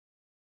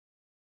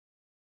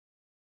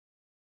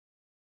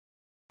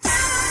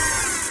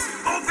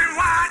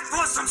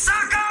some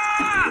soccer!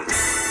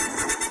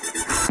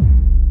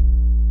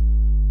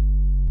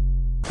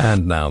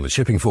 And now the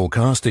shipping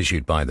forecast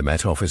issued by the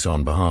Met Office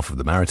on behalf of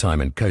the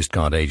Maritime and Coast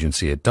Guard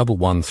Agency at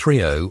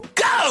 1130.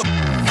 Go!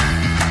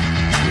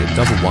 At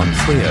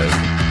 1130.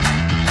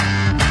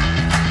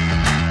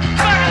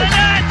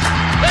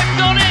 They've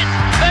done it!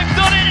 They've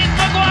done it! It's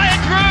Maguire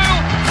Drew!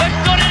 They've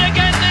done it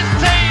again, this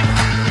team!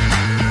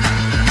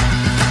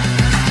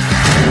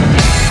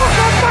 What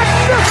a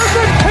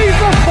magnificent piece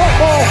of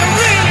football!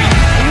 Really,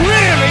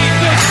 really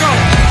good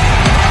goal!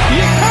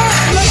 You can't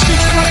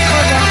legislate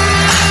for that!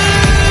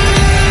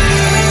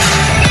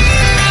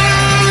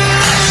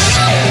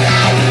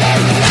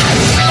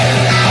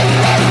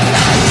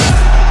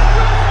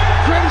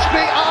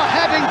 Grimsby are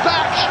heading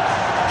back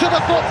to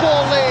the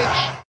Football League.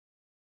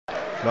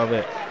 Love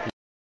it.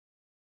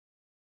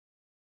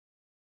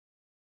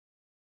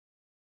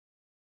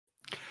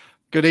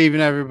 Good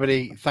evening,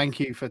 everybody. Thank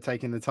you for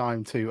taking the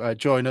time to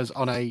join us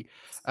on a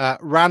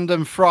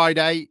random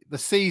Friday. The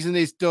season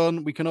is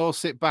done. We can all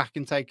sit back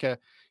and take a,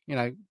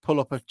 pull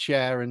up a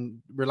chair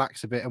and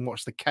relax a bit and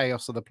watch the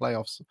chaos of the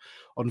playoffs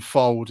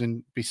unfold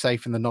and be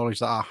safe in the knowledge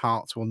that our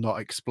hearts will not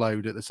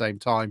explode at the same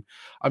time.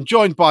 I'm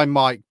joined by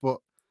Mike, but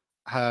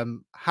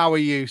how are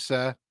you,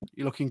 sir?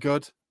 You looking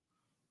good?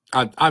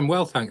 I'm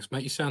well, thanks,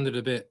 mate. You sounded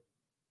a bit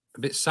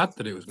sad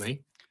that it was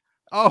me.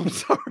 Oh, I'm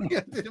sorry.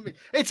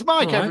 It's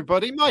Mike, right.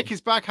 Everybody. Mike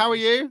is back. How are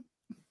you?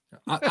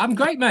 I'm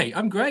great, mate.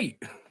 I'm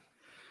great.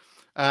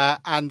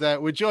 And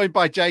we're joined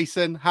by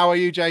Jason. How are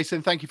you,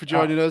 Jason? Thank you for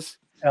joining us.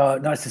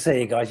 Nice to see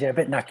you guys. Yeah, a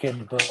bit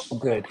knackered, but all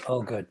good.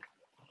 All good.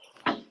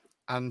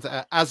 And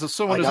as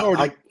someone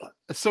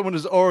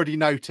has already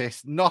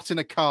noticed, not in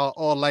a car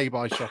or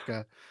lay-by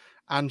shocker,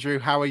 Andrew,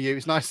 how are you?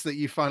 It's nice that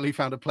you finally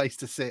found a place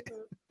to sit.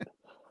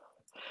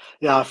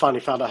 Yeah, I finally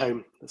found a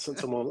home.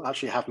 Someone will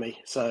actually have me.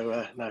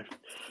 So, no,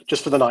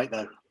 just for the night,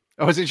 though.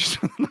 Oh, is it just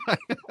for the night?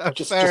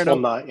 just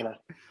one night,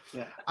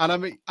 Yeah.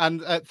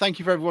 And thank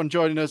you for everyone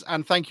joining us.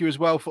 And thank you as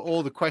well for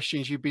all the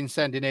questions you've been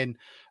sending in.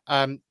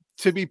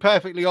 To be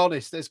perfectly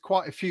honest, there's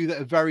quite a few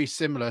that are very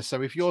similar.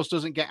 So if yours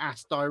doesn't get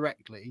asked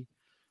directly,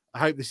 I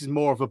hope this is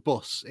more of a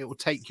bus. It will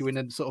take you in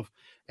a sort of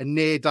a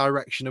near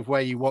direction of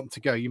where you want to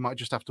go. You might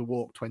just have to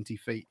walk 20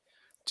 feet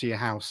to your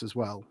house as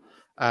well.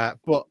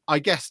 But I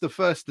guess the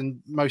first and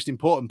most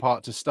important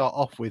part to start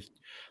off with,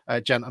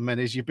 gentlemen,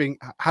 is you've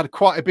had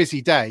quite a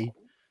busy day.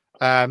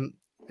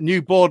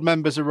 New board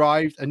members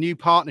arrived, a new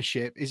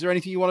partnership. Is there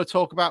anything you want to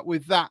talk about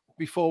with that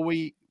before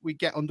we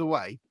get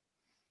underway?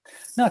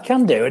 No, I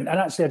can do, and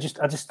actually, I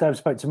just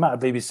spoke to Matt at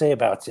BBC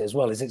about it as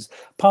well. It's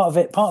part of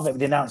it with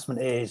the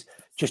announcement is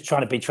just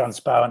trying to be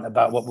transparent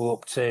about what we're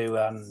up to,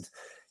 and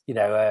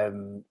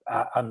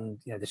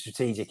the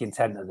strategic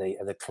intent of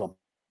the club.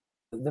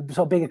 The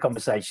sort of bigger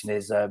conversation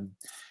is,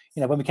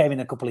 when we came in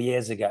a couple of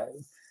years ago,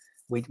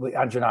 we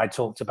Andrew and I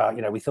talked about,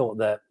 we thought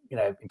that,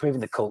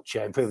 improving the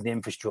culture, improving the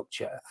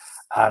infrastructure,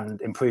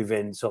 and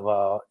improving sort of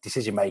our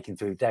decision making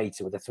through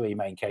data were the three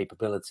main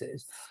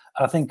capabilities.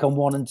 I think on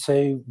 1 and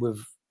 2,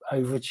 we've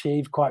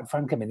overachieved, quite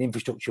frankly. I mean, the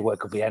infrastructure work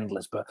could be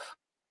endless, but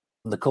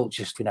the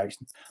culture, the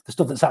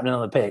stuff that's happening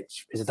on the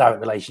pitch is a direct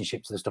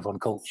relationship to the stuff on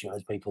culture,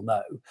 as people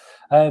know.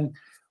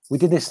 We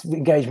did this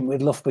engagement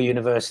with Loughborough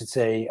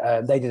University.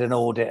 They did an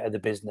audit of the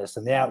business,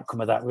 and the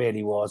outcome of that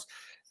really was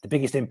the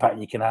biggest impact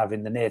you can have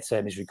in the near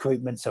term is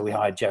recruitment. So we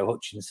hired Joe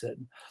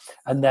Hutchinson.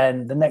 And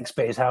then the next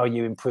bit is how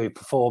you improve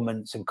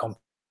performance and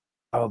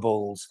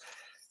comparables.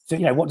 So,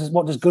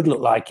 what does good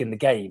look like in the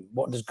game?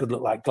 What does good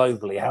look like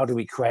globally? How do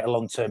we create a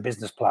long-term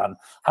business plan?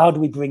 How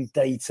do we bring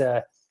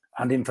data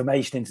and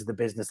information into the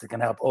business that can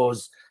help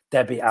us,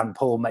 Debbie and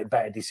Paul, make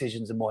better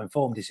decisions and more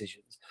informed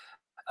decisions?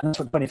 And that's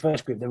what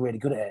 21st Group, they're really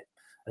good at it.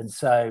 And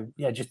so,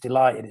 just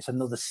delighted. It's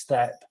another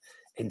step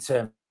in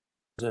terms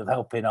of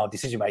helping our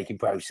decision-making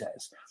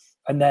process.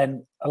 And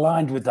then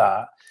aligned with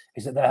that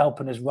is that they're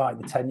helping us write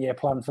the 10-year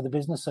plan for the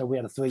business. So we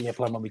had a 3-year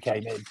plan when we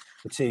came in.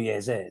 We're 2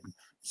 years in.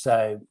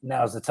 So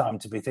now's the time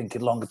to be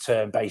thinking longer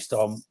term based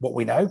on what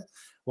we know,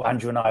 what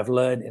Andrew and I have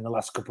learned in the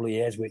last couple of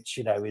years, which,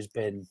 has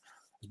been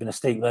a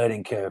steep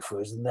learning curve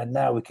for us. And then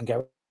now we can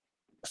go,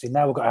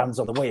 now we've got our hands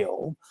on the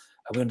wheel,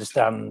 and we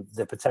understand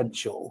the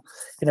potential,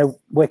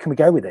 where can we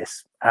go with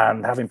this?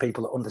 And having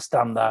people that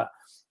understand that,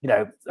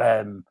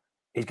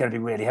 is going to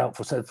be really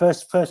helpful. So the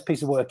first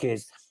piece of work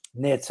is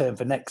near term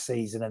for next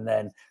season. And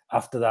then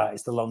after that,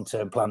 it's the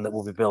long-term plan that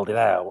we'll be building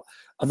out.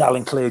 And that'll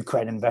include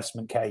creating an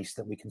investment case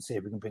that we can see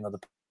if we can bring other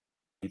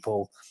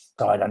people,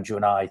 Andrew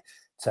and I,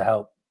 to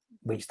help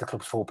reach the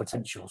club's full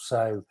potential.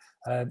 So,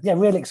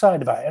 really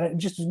excited about it. And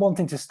just one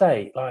thing to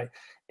state, like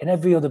in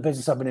every other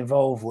business I've been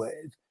involved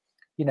with,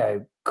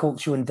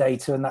 culture and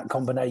data and that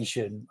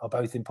combination are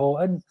both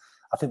important.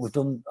 I think we've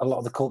done a lot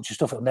of the culture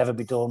stuff. It'll never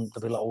be done.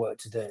 There'll be a lot of work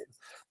to do.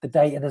 The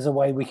data, there's a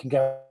way we can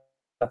go.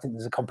 I think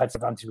there's a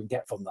competitive advantage we can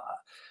get from that.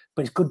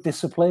 But it's good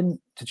discipline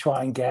to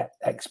try and get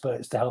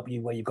experts to help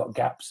you where you've got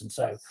gaps. And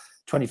so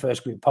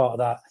 21st Group, part of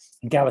that.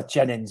 And Gareth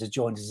Jennings has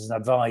joined us as an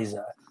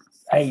advisor.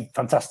 A,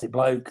 fantastic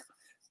bloke.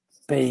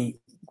 B,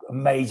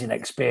 amazing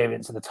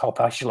experience at the top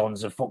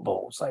echelons of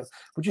football. So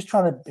we're just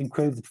trying to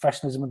improve the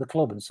professionalism of the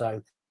club, and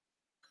so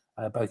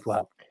both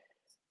well.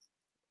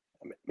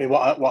 I mean,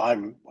 what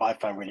I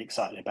found really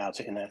exciting about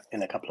it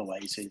in a couple of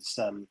ways is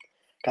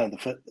kind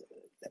of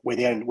we're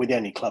the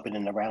only club in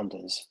and around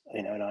us,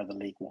 in either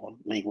League One,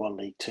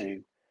 League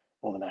Two,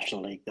 or the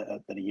National League that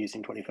are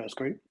using 21st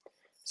Group.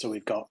 So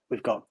we've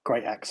got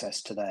great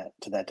access to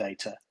their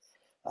data,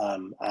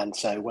 and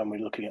so when we're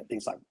looking at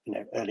things like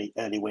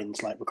early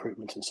wins like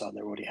recruitment and so on,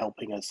 they're already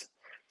helping us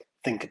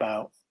think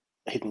about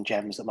hidden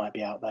gems that might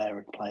be out there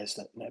and players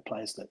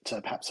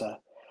that perhaps are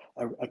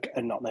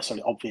not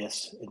necessarily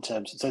obvious in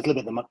terms. So it's a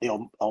little bit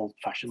the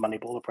old-fashioned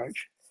Moneyball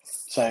approach.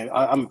 So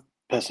I'm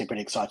personally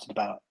pretty excited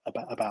about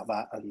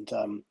that, and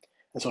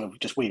sort of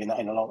just weaving that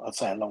in along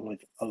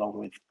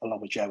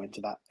with Joe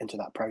into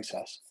that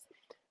process.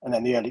 And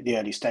then the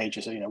early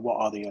stages of what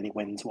are the early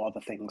wins, what are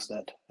the things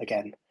that,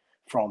 again,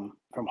 from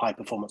high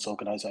performance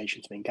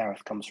organisations. I mean,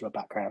 Gareth comes from a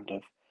background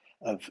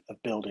of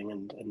building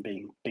and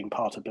being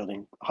part of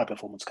building high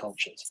performance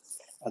cultures.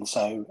 And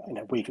so,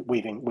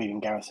 weaving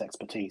Gareth's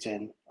expertise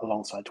in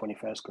alongside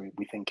 21st Group,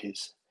 we think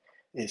is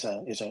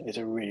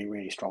a really,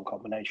 really strong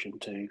combination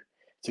to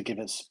give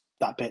us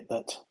that bit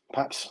that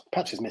perhaps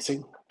is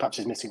missing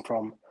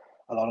from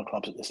a lot of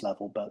clubs at this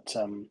level. But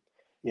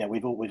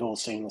we've all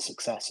seen the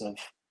success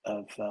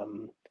of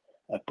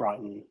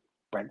Brighton,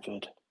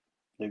 Brentford,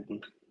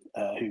 Luton,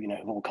 who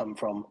have all come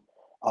from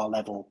our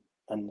level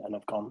and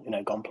have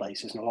gone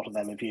places, and a lot of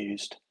them have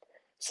used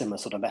similar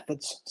sort of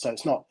methods. So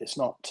it's not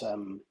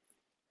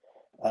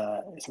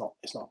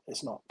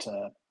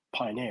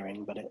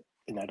pioneering, but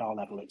at our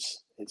level,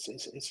 it's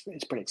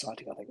pretty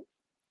exciting, I think.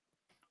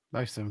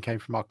 Most of them came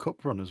from our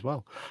cup run as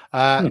well.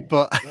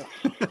 But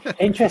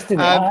interesting.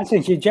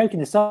 Actually, you're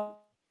joking aside,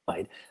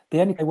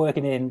 the only guy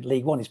working in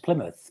League One is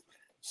Plymouth.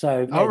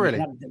 So really?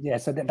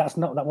 So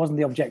that wasn't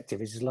the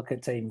objective. Is just look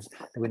at teams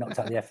that we knocked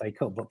out the FA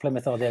Cup, but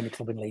Plymouth are the only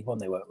club in League One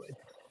they work with.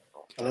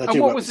 And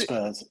what was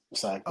Spurs?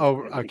 So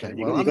okay.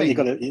 You've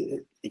got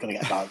to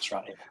get balance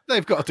right here.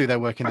 They've got to do their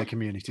work in the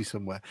community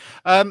somewhere.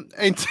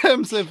 In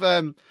terms of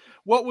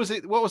what was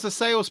the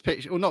sales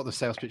pitch, or not the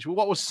sales pitch, but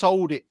what was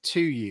sold it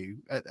to you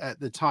at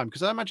the time?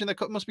 Because I imagine there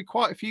must be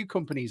quite a few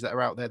companies that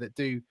are out there that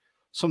do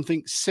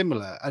something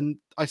similar. And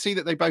I see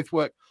that they both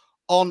work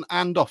on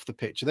and off the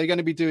pitch. Are they going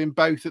to be doing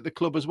both at the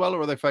club as well, or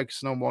are they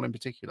focusing on one in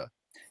particular?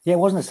 Yeah, it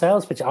wasn't a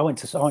sales pitch. I went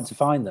to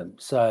find them.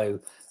 So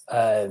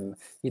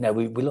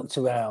we looked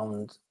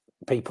around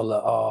people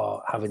that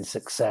are having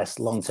success,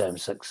 long-term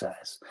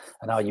success,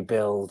 and how you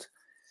build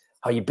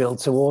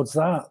towards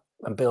that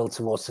and build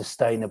towards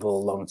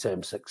sustainable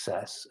long-term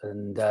success.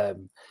 And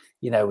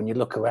when you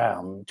look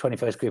around,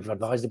 21st Group have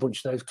advised a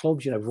bunch of those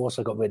clubs. We've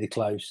also got really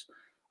close.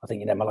 I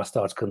think my last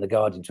article in the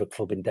Guardian to a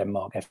club in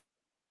Denmark,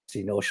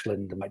 FC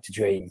Nordsjælland, and Make to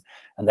Dream,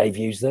 and they've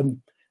used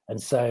them. And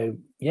so,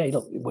 we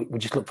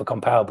just look for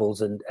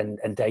comparables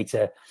and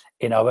data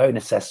in our own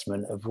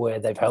assessment of where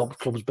they've helped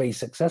clubs be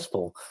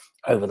successful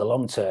over the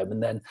long term.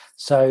 And then,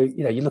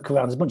 you look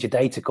around, there's a bunch of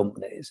data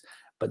companies,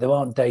 but there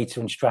aren't data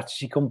and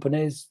strategy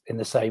companies in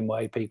the same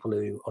way, people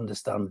who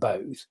understand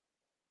both.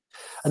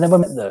 And then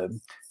when we met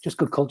them, just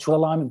good cultural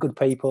alignment, good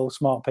people,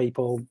 smart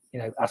people,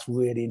 ask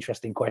really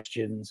interesting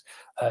questions,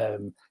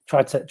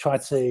 try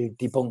to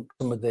debunk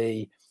some of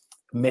the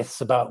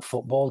myths about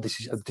football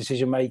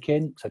decision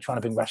making, so trying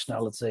to bring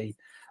rationality.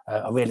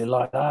 I really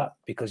like that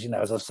because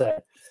as I've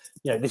said,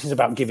 this is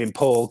about giving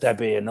Paul,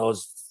 Debbie and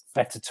us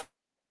better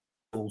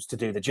tools to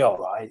do the job,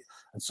 right?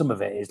 And some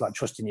of it is like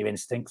trusting your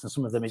instincts, and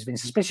some of them is being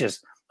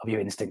suspicious of your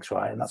instincts,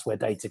 right? And that's where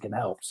data can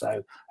help.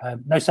 So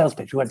no sales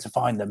pitch, we went to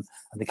find them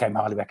and they came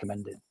highly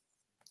recommended.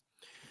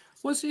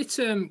 Was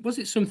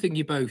it something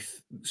you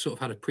both sort of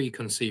had a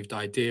preconceived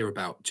idea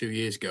about 2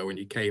 years ago when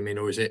you came in,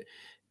 or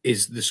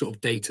is the sort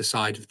of data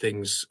side of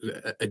things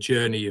a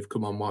journey you've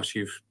come on whilst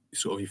you've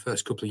sort of your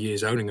first couple of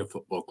years owning a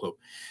football club?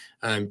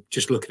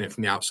 Just looking at it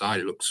from the outside,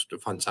 it looks a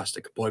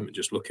fantastic appointment,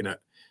 just looking at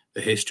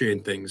the history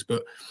and things.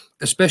 But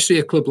especially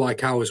a club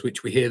like ours,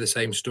 which we hear the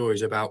same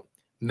stories about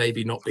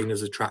maybe not being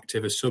as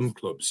attractive as some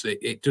clubs,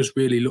 it does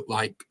really look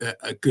like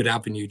a good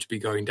avenue to be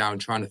going down,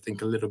 trying to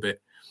think a little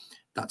bit,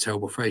 that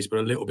terrible phrase, but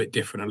a little bit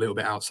different, a little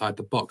bit outside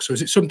the box. So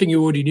is it something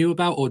you already knew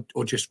about,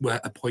 or just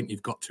where a point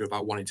you've got to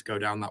about wanting to go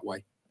down that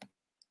way?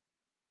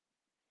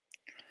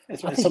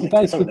 It's something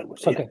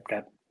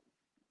that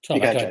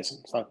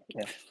Jason. So,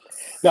 yeah.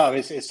 No,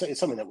 it's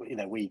something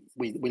that we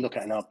look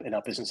at in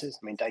our businesses.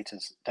 I mean,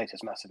 data's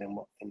massive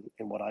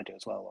in what I do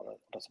as well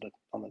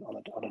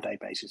on a day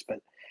basis. But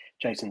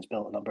Jason's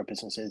built a number of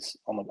businesses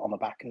on the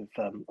back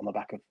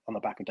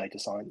of data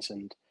science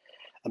and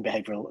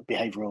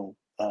behavioral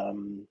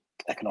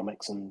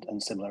economics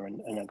and similar.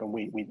 And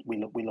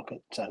we look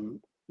at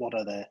what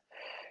are the,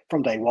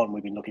 from day one,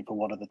 we've been looking for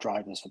what are the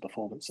drivers for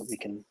performance that we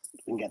can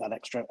get that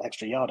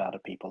extra yard out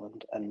of people.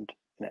 And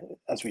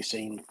as we've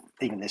seen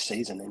even this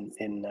season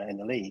in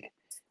the league,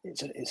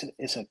 it's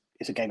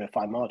a game of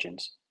fine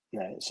margins.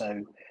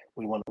 So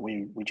we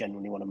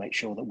genuinely want to make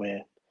sure that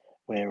we're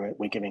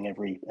we're giving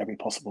every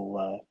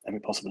possible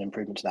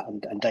improvement to that,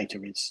 and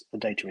data is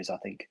I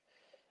think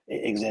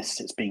it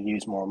exists. It's being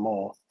used more and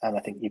more, and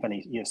I think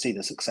you see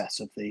the success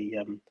of the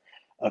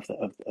of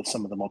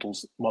some of the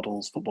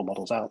football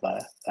models out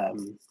there,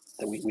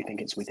 that we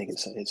think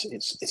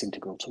it's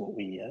integral to what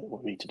we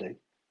need to do.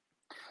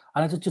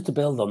 And just to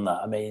build on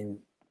that, I mean,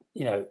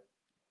 I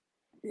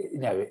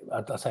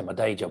say my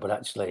day job, but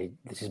actually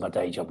this is my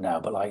day job now.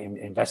 But like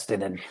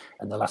investing in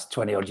the last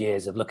 20 odd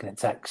years of looking at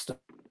tech stuff,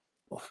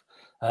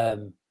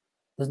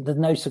 there's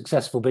no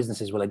successful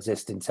businesses will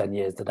exist in 10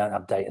 years that don't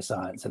have data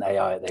science and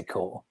AI at their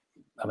core.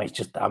 I mean,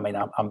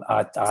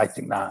 I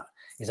think that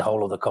is a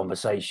whole other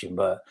conversation.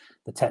 But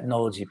the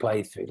technology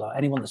play through, like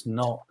anyone that's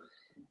not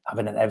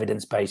having an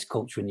evidence-based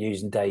culture and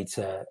using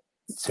data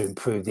to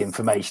improve the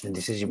information and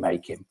decision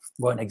making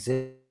won't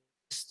exist,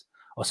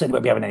 or certainly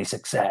won't be having any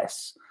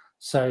success.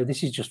 So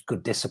this is just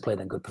good discipline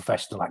and good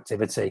professional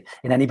activity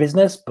in any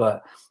business.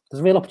 But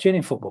there's a real opportunity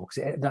in football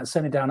because that's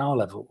certainly down our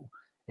level.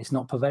 It's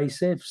not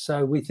pervasive,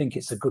 so we think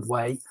it's a good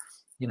way.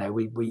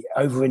 We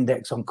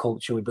over-index on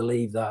culture. We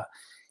believe that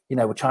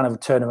we're trying to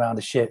turn around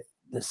a ship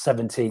that's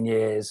 17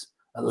 years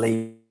at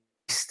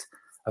least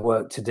of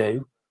work to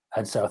do,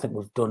 and so I think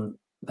we've done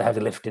the heavy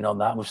lifting on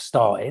that. And we've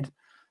started,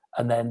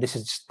 and then this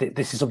is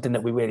something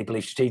that we really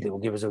believe strategically will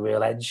give us a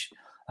real edge,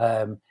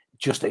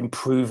 just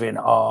improving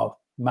our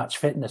match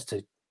fitness,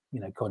 to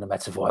coin a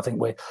metaphor. I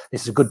think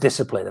this is a good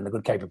discipline and a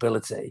good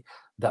capability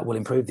that will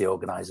improve the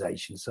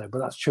organisation. So, but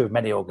that's true of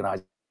many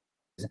organisations,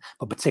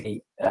 but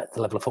particularly at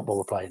the level of football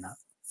we're playing at.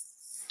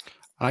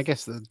 I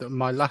guess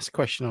my last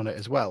question on it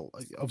as well.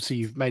 Obviously,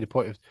 you've made a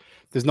point of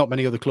there's not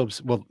many other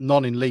clubs, well,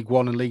 none in League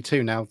One and League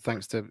Two now,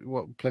 thanks to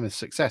Plymouth's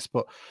success.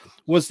 But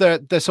was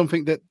there's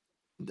something that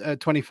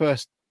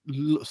 21st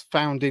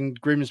found in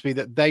Grimsby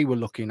that they were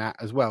looking at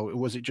as well?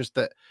 Was it just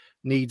that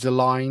needs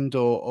aligned,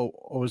 or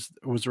was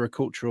there a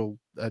cultural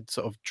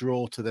sort of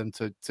draw to them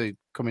to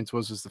come into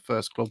us as the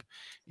first club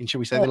in, shall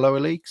we say, the lower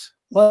leagues?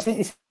 Well,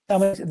 they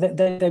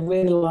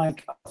really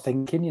like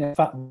thinking. The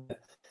fact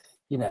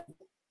that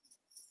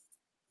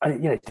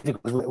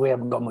we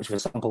haven't got much of a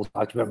sample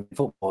size of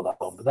football that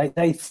long, but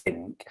they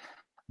think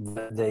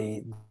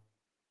that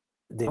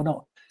we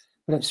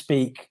don't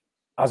speak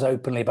as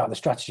openly about the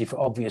strategy for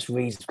obvious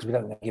reasons because we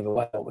don't want to give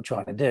away what we're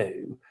trying to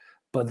do.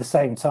 But at the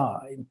same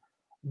time,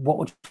 what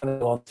we're trying to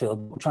do on field,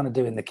 what we're trying to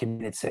do in the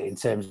community in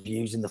terms of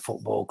using the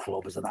football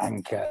club as an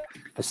anchor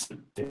for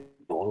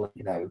football,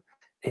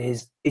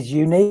 is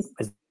unique.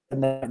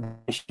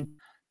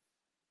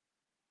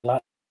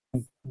 Like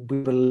we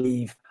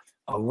believe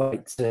our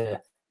right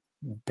to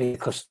be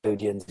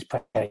custodians is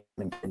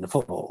predicated in the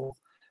football,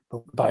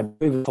 but by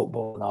improving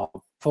football and our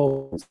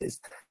performances,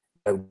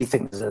 we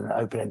think there's an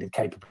open-ended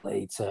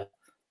capability to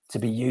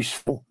be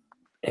useful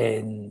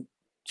in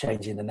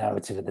changing the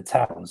narrative of the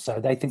town. So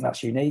they think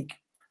that's unique.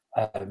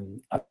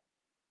 I'm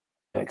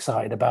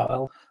excited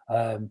about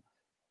it.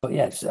 But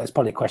yeah, it's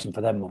probably a question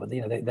for them. But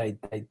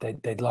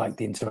they'd like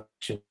the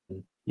interaction.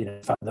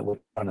 The fact that we're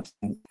trying to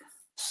think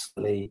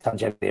slightly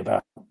tangentially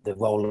about the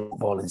role of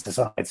football in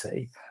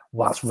society,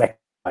 whilst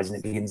recognising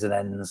it begins and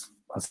ends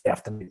on Saturday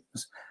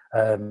afternoons.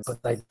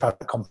 But they have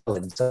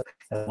confidence and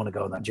want to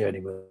go on that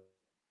journey with.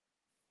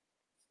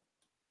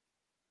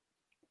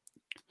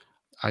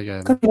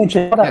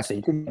 Actually,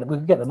 we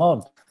could get them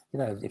on.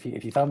 If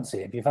you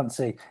fancy, if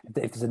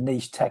there's a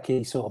niche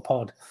techie sort of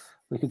pod,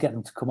 we could get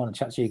them to come on and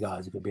chat to you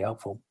guys if it'd be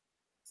helpful.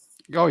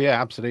 Oh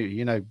yeah,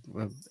 absolutely.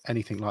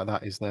 Anything like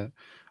that is there.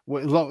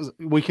 As long as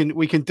we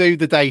can do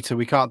the data,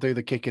 we can't do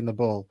the kicking the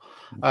ball.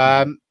 I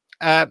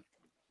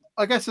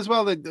guess as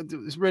well,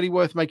 it's really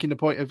worth making the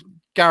point of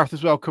Gareth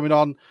as well coming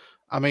on.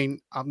 I mean,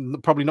 I'm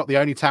probably not the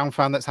only town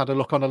fan that's had a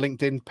look on a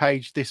LinkedIn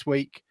page this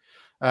week.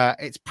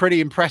 It's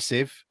pretty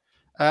impressive.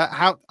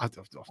 How I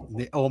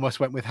almost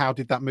went with how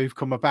did that move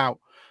come about?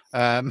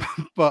 Yeah,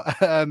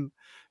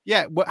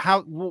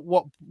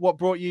 what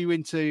brought you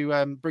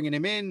into bringing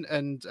him in?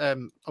 And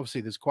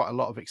obviously, there's quite a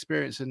lot of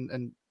experience.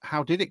 And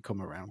how did it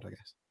come around? I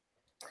guess.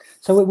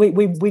 So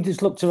we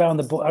just looked around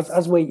the board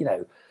as we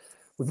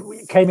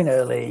came in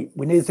early.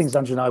 We knew the things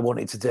Andrew and I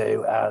wanted to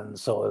do, and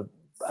sort of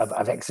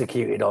have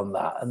executed on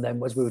that. And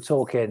then as we were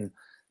talking,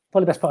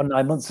 probably best part of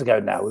 9 months ago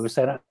now, we were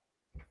saying,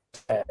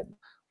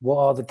 what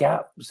are the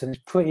gaps? And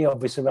it's pretty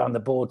obvious around the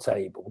board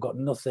table. We've got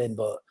nothing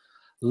but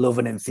love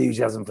and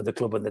enthusiasm for the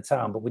club and the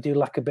town, but we do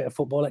lack a bit of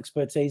football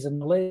expertise and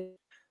knowledge.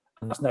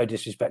 And that's no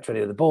disrespect to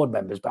any of the board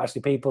members, but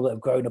actually people that have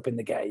grown up in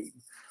the game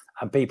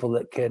and people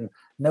that can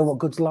know what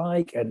good's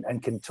like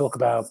and can talk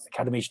about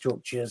academy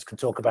structures, can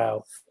talk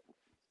about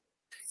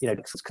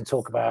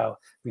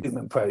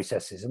recruitment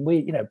processes. And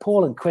we,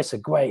 Paul and Chris are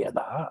great at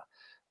that.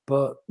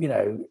 But,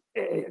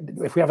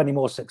 if we have any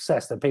more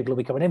success, then people will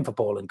be coming in for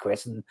Paul and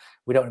Chris, and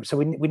we don't. So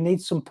we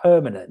need some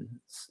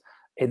permanence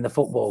in the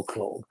football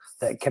club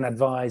that can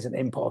advise and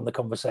input on the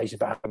conversation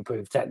about how to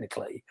improve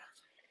technically.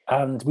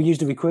 And we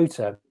used a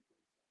recruiter.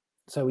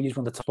 So we used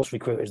one of the top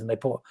recruiters, and they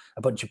put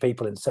a bunch of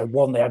people in. So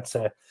one, they had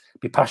to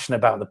be passionate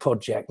about the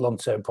project,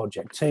 long-term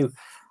project. Two,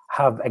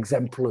 have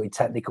exemplary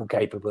technical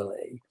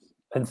capability.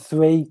 and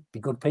 3, be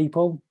good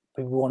people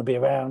who want to be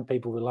around,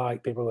 people we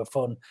like, people who are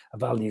fun, are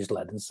values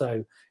led. And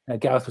so,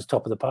 Gareth was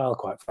top of the pile,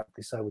 quite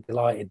frankly. So we're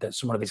delighted that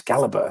someone of his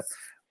caliber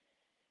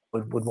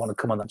would want to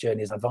come on that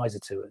journey as advisor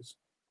to us.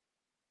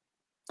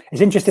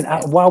 It's interesting,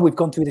 while we've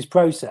gone through this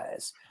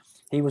process,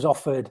 he was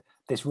offered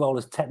this role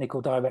as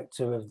technical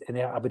director in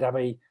the Abu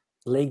Dhabi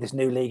league, this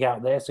new league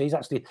out there. So he's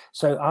actually,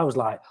 so I was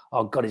like,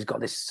 oh God, he's got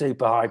this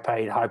super high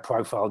paid, high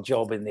profile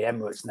job in the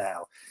Emirates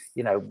now.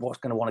 What's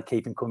going to want to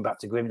keep him coming back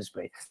to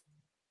Grimsby?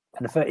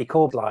 And he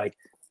called like,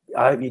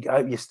 I hope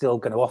you're still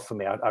going to offer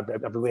me. I'd be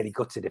really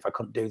gutted if I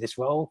couldn't do this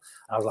role.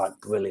 And I was like,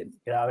 brilliant.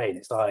 You know what I mean?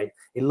 It's like,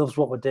 he loves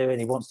what we're doing.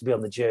 He wants to be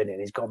on the journey and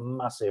he's got a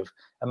massive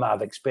amount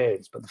of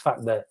experience. But the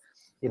fact that,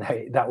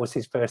 that was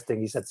his first thing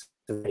he said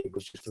to me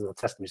was just a real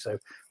testimony. So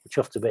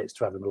we're chuffed to bits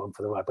to have him along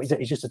for the ride. But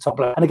he's just a top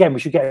player. And again, we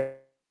should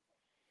get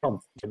him.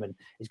 And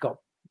he's got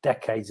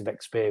decades of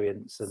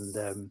experience.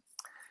 And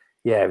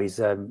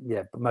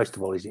but most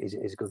of all, he's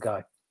a good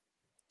guy.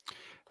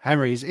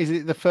 Henry, is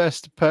it the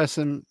first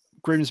person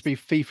Grimsby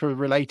FIFA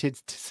related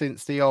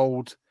since the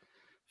old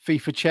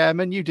FIFA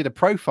chairman? You did a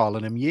profile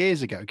on him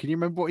years ago. Can you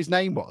remember what his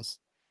name was?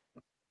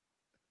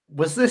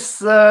 Was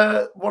this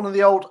one of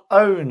the old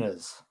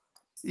owners?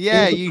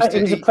 Yeah, he was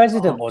a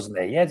president, wasn't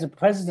he? Yeah, he's a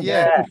president.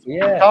 Yeah.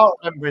 I can't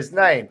remember his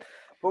name,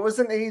 but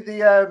wasn't he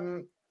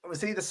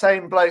was he the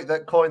same bloke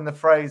that coined the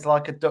phrase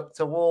 "like a duck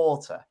to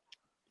water"?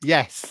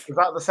 Yes. Was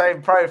that the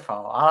same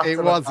profile?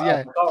 It was. Yeah,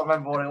 I can't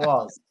remember what it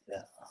was.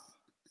 Yeah.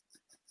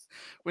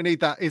 We need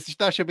that.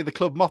 That should be the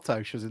club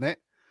motto, shouldn't it?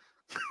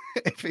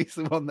 If he's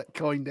the one that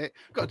coined it.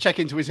 Got to check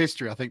into his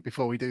history, I think,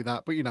 before we do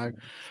that. But,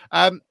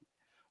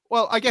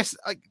 well, I guess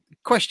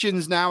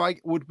questions now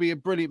would be a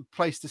brilliant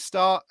place to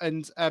start.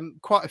 And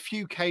quite a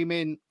few came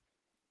in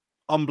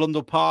on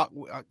Blundell Park.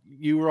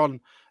 You were on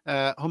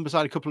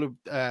Humberside a couple of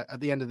at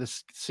the end of the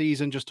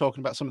season, just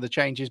talking about some of the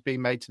changes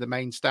being made to the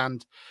main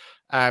stand.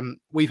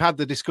 We've had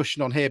the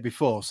discussion on here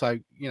before, so,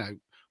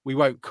 we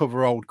won't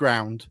cover old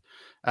ground.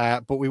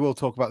 But we will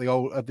talk about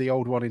the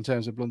old one in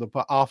terms of Blundell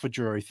Park. Arthur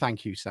Drury,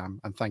 thank you, Sam,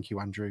 and thank you,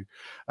 Andrew,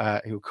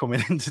 who will come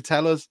in to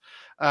tell us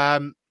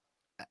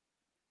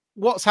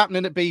what's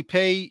happening at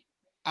BP.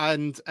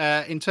 And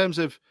in terms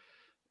of,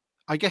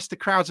 I guess, the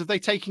crowds, have they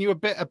taken you a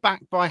bit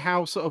aback by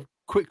how sort of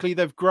quickly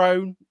they've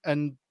grown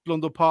and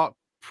Blundell Park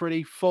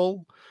pretty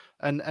full?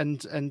 And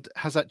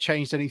has that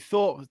changed any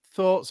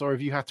thoughts, or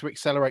have you had to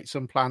accelerate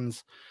some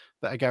plans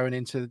that are going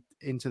into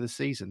the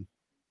season?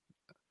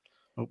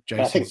 Oh,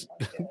 Jason's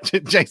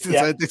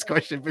heard this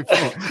question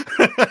before.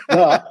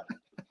 No,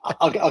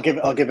 I'll give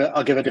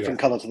a different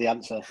colour to the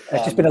answer.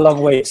 It's just been a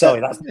long week.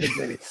 Sorry, that's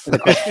the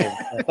question.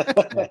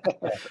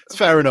 It's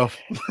fair enough.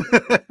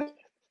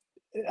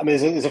 I mean,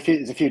 there's a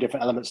few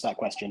different elements to that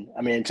question.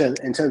 I mean, in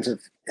terms of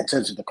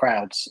the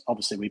crowds,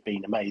 obviously we've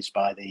been amazed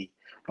by the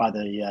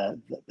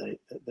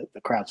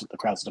crowds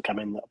that have come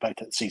in, both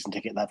at season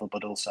ticket level,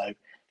 but also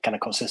kind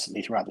of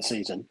consistently throughout the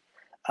season.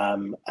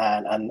 And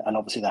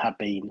obviously there have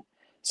been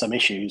some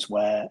issues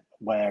where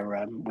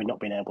we've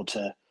not been able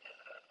to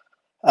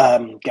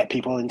get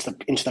people into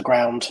the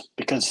ground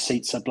because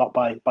seats are blocked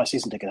by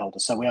season ticket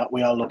holders. So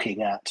we are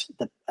looking at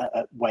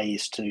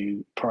ways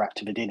to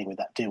proactively deal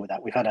with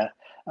that. We've had a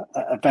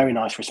very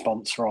nice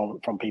response from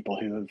people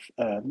who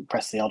have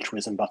pressed the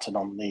altruism button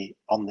on the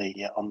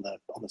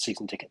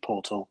season ticket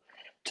portal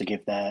to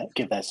give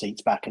their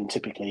seats back, and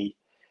typically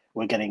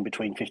we're getting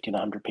between 50 and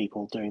 100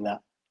 people doing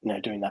that.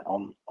 Doing that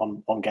on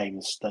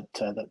games that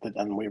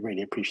and we're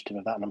really appreciative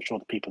of that, and I'm sure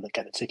the people that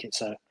get the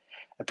tickets are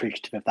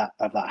appreciative of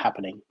that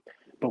happening.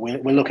 But we're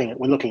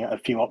looking at a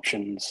few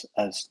options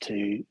as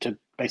to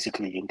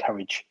basically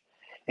encourage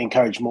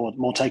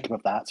more take-up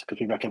of that,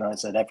 because we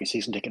recognise that every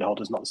season ticket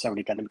holder is not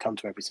necessarily going to come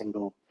to every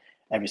single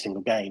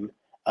game,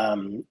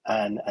 and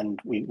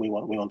we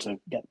want to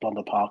get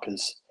Blundell Park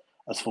as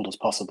full as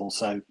possible.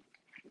 So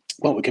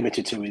what we're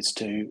committed to is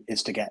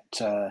to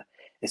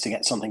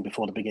get something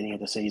before the beginning of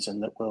the season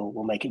that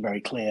will make it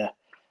very clear,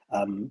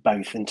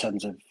 both in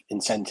terms of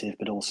incentive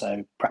but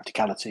also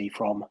practicality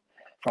from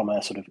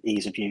a sort of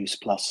ease of use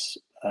plus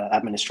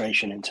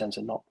administration, in terms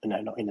of not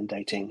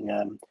inundating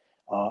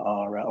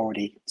our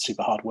already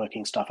super hard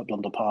working staff at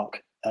Blundell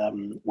Park but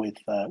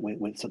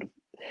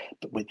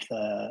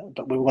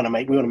we want to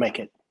make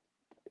it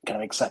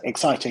kind of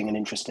exciting and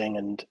interesting,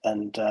 and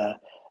I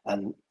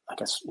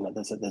guess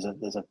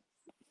there's a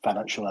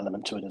financial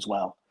element to it as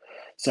well.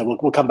 So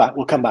we'll come back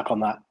on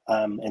that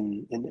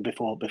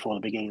before the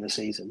beginning of the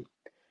season.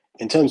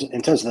 In terms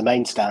of the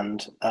main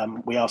stand,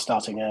 we are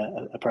starting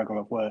a program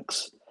of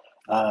works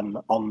on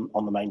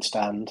the main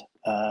stand.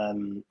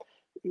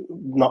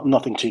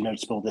 Nothing too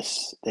noticeable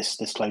this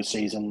close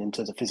season in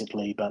terms of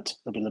physically, but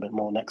there'll be a little bit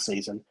more next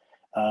season.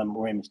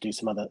 We're aiming to do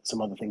some other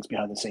things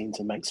behind the scenes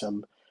and make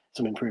some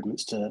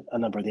improvements to a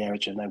number of the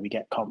areas. I know we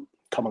get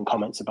common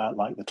comments about,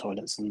 like, the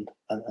toilets and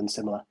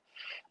similar.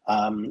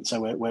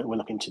 So we're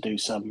looking to do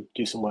some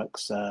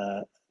works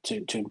to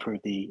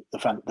improve the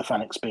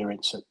fan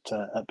experience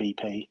at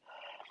BP.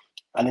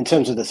 And in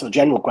terms of the sort of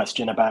general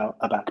question about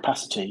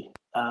capacity,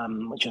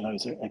 which I know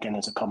is again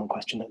is a common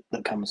question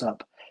that comes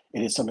up.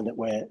 It is something that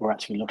we're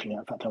actually looking at.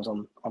 In fact, I was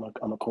on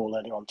a call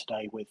earlier on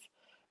today with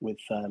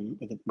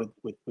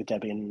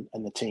Debbie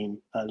and the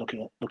team,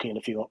 looking at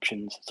a few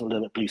options. It's a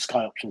little bit blue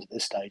sky options at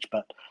this stage,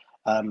 but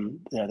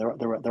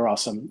there are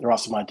some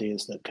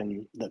ideas that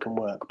can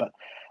work. But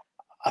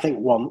I think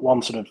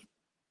one sort of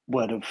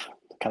word of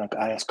kind of,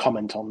 I guess,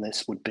 comment on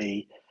this would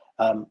be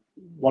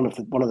one of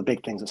the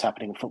big things that's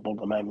happening in football at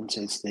the moment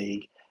is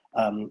the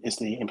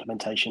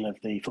implementation of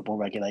the football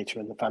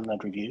regulator and the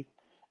fan-led review,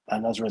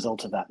 and as a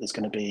result of that, there's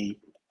going to be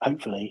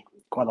hopefully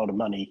quite a lot of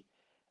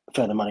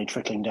further money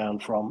trickling down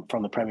from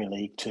the Premier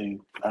League to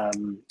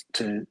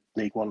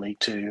League One, League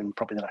Two, and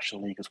probably the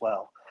National League as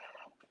well.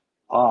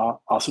 Our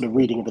sort of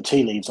reading of the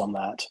tea leaves on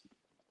that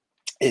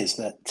is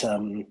that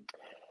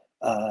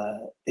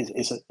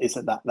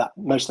that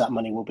most of that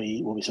money will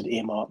be sort of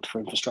earmarked for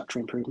infrastructure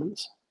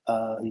improvements,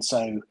 and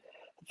so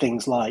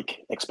things like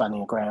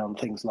expanding a ground,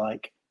 things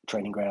like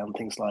training ground,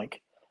 things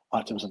like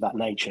items of that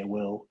nature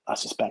will, I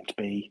suspect,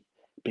 be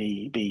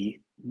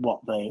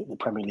what the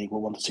Premier League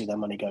will want to see their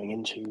money going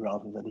into,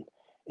 rather than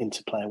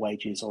into player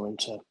wages or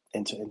into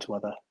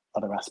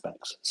other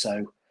aspects.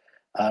 So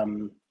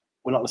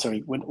we're not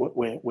necessarily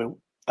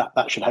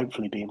that should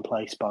hopefully be in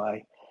place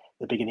by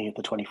the beginning of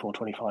the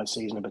 24-25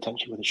 season, and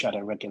potentially with a shadow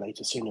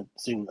regulator sooner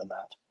than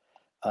that.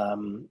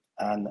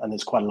 And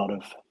there's quite a lot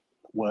of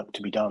work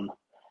to be done.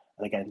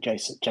 And again,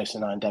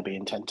 Jason and I and Debbie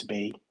intend to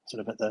be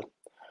sort of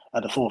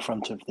at the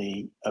forefront of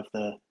the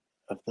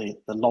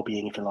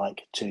lobbying, if you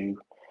like, to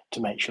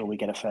make sure we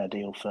get a fair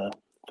deal for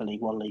League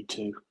One, League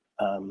Two,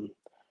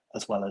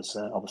 as well as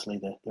obviously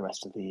the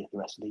rest of the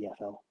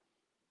EFL.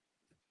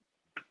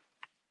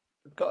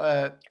 We've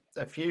got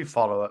a few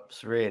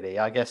follow-ups, really.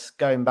 I guess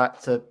going back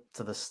to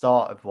the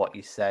start of what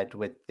you said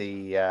with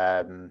the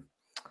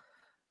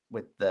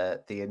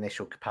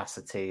initial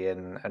capacity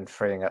and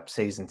freeing up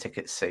season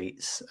ticket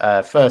seats.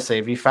 Firstly,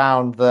 have you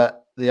found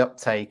that the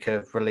uptake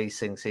of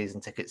releasing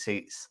season ticket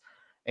seats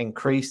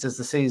increased as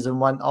the season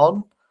went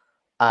on?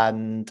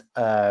 And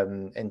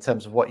in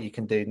terms of what you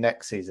can do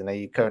next season, are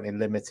you currently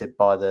limited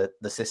by the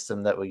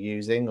system that we're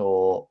using,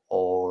 or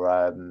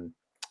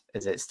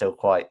is it still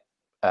quite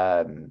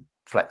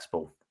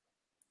flexible?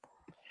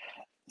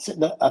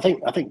 So I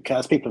think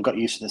as people have got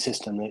used to the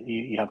system, that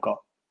we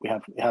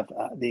have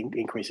the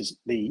increases,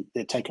 the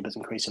take up has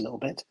increased a little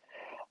bit.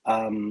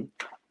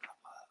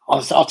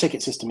 Our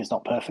ticket system is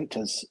not perfect,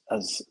 as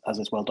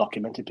is well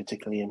documented,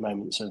 particularly in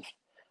moments of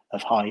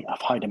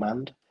high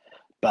demand.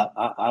 But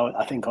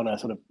I think on a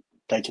sort of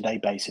day-to-day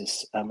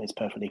basis, it's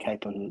perfectly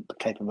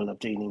capable of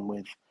dealing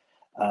with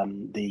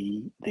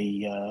the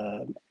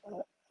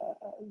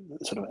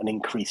sort of an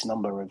increased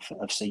number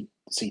of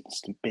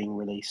seats being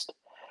released,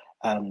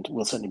 and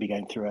we'll certainly be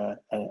going through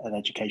an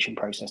education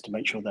process to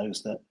make sure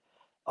those that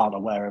aren't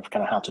aware of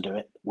kind of how to do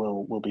it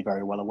will be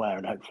very well aware,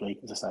 and hopefully,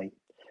 as I say,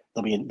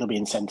 there'll be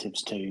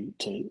incentives to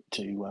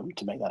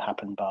make that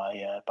happen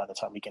by the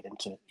time we get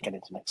into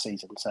next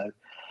season. So.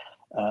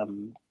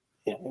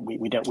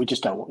 We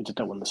just don't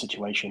want the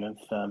situation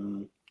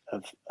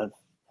of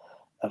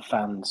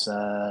fans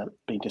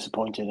being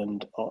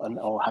disappointed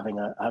or having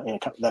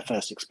their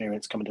first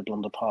experience coming to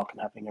Blunder Park and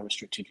having a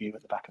restricted view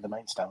at the back of the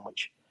main stand,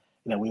 which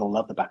we all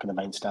love the back of the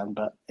main stand,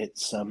 but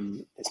it's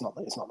not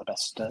the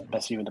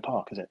best view in the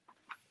park, is it?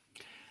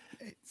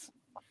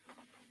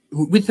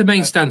 With the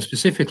main stand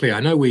specifically, I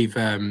know we've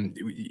heard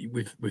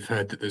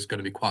that there's going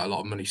to be quite a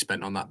lot of money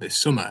spent on that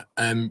this summer.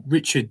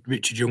 Richard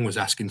Young was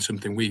asking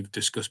something we've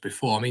discussed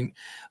before. I mean,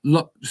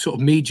 sort of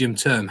medium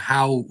term,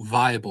 how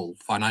viable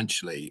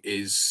financially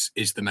is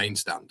the main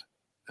stand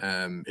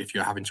if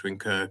you're having to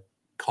incur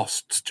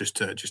costs just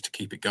to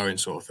keep it going,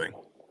 sort of thing?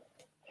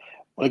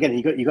 Well, again,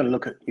 you got to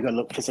look at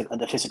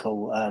the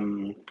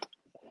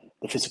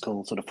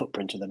physical sort of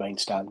footprint of the main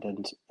stand,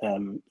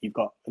 and you've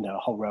got a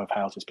whole row of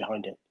houses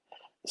behind it.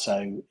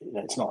 So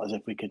it's not as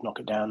if we could knock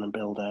it down and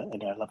build a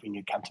lovely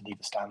new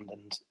cantilever stand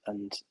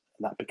and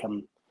that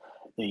become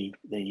the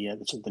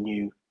sort of the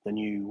new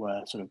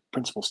sort of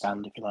principal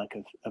stand, if you like,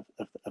 of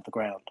the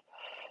ground.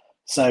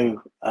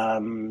 So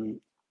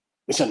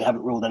we certainly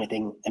haven't ruled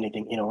anything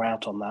in or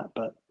out on that,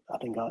 but I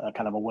think a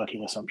kind of a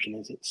working assumption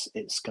is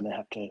it's going to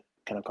have to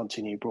kind of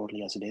continue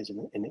broadly as it is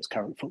in its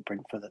current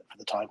footprint for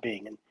the time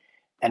being, and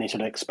any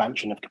sort of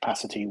expansion of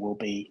capacity will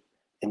be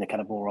in the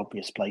kind of more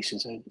obvious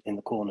places in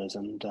the corners,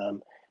 and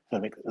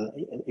sort of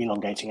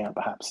elongating out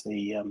perhaps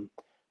the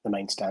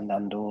main stand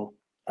and or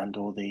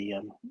the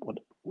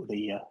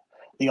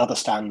other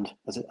stand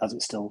as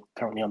it's still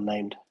currently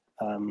unnamed.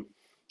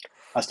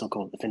 I still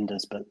call it the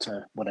Finders, but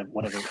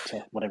whatever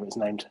it's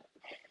named.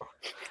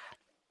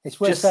 It's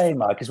worth saying,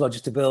 Mike, as well,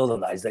 just to build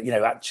on that, is that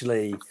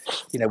actually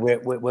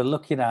we're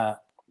looking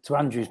at, to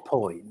Andrew's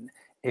point,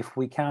 if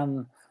we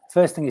can.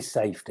 First thing is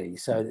safety.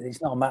 So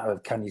it's not a matter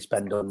of can you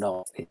spend or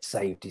not, it's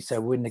safety. So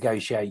we're in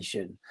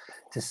negotiation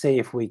to see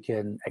if we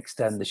can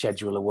extend the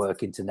schedule of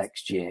work into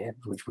next year,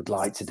 which we'd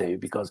like to do,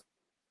 because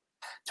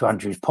to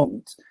Andrew's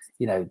point,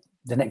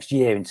 the next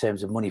year in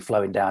terms of money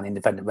flowing down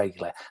independent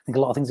regular, I think a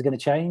lot of things are going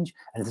to change.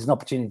 And if there's an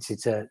opportunity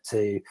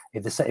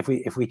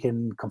if we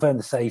can confirm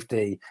the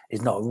safety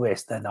is not a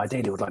risk, then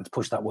ideally we'd like to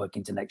push that work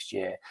into next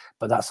year.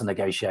 But that's a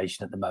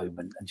negotiation at the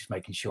moment, and just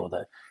making sure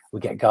that we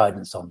get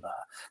guidance on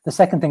that. The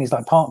second thing is,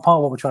 like, part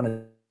of what we're trying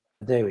to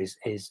do is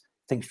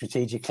think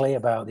strategically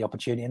about the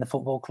opportunity in the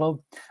football club.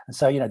 And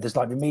so, there's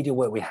like remedial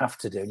work we have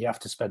to do, and you have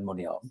to spend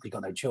money on. You've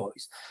got no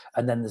choice.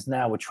 And then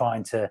we're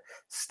trying to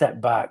step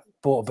back,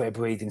 bought a bit of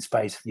breathing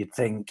space, you'd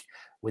think,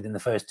 within the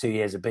first 2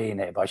 years of being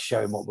here, by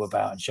showing what we're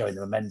about and showing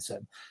the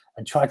momentum,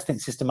 and try to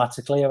think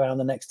systematically around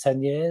the next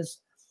 10 years.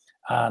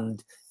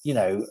 And,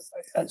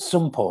 at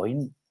some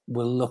point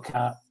we'll look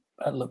at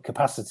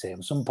capacity.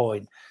 At some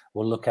point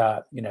we'll look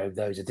at,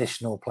 those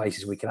additional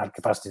places we can add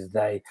capacity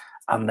today,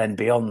 and then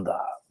beyond that.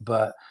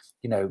 But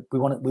we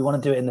want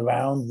to do it in the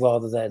round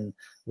rather than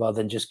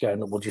just going,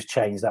 look, we'll just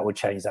change that, we'll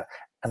change that,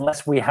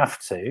 unless we have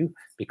to,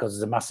 because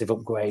there's a massive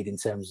upgrade in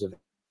terms of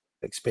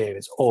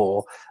experience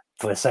or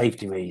for a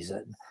safety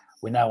reason.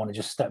 We now want to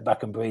just step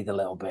back and breathe a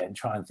little bit and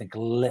try and think a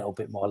little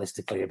bit more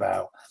holistically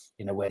about,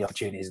 where the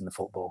opportunity is in the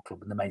football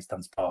club, and the main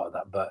stand's part of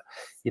that. But,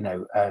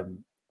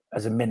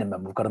 as a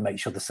minimum, we've got to make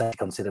sure the safety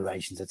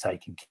considerations are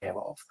taken care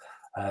of.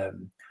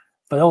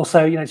 But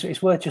also,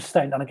 it's worth just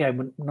stating, and again,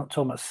 we're not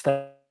talking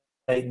about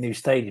new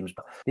stadiums,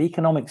 but the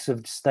economics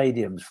of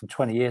stadiums from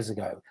 20 years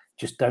ago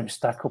just don't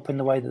stack up in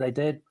the way that they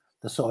did.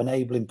 The sort of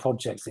enabling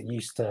projects that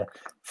used to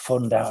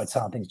fund out of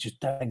town things just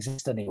don't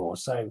exist anymore.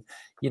 So,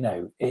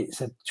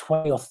 it's a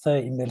 20 or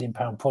 30 million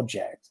pound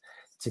project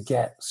to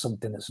get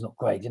something that's an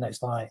upgrade.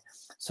 It's like,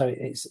 so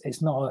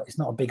it's not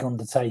a big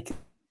undertaking.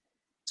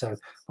 So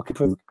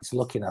it's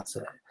looking at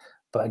it.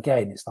 But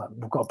again, it's like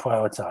we've got to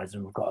prioritise,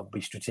 and we've got to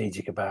be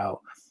strategic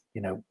about,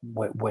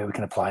 where we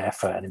can apply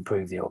effort and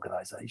improve the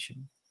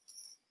organisation.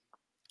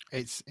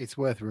 It's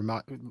worth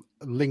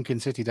Lincoln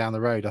City down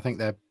the road, I think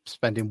they're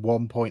spending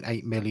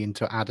 1.8 million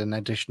to add an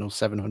additional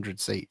 700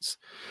 seats.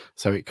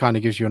 So it kind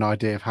of gives you an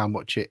idea of how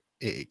much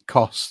it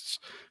costs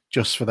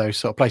just for those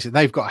sort of places.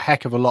 They've got a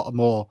heck of a lot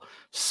more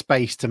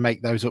space to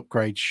make those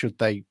upgrades should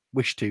they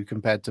wish to,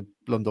 compared to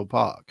Blundell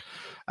Park.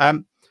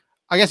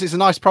 I guess it's a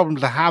nice problem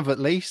to have, at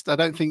least. I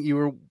don't think you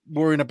were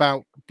worrying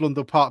about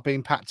Blundell Park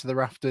being packed to the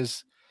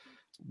rafters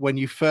when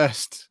you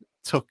first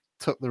took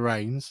the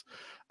reins.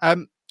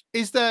 Has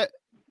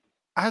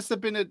there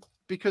been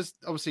because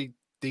obviously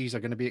these are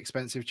going to be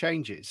expensive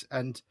changes,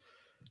 and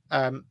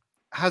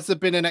has there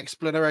been an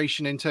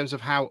exploration in terms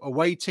of how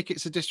away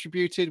tickets are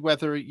distributed,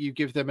 whether you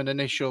give them an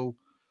initial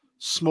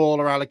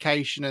smaller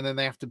allocation and then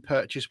they have to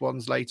purchase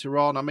ones later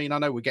on? I mean, I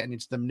know we're getting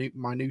into the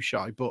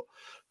minutiae, but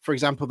for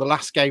example, the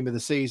last game of the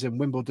season,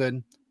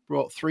 Wimbledon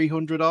brought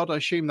 300 odd. I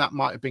assume that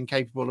might have been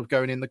capable of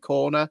going in the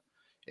corner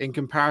in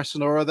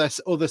comparison, or are there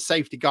other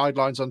safety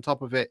guidelines on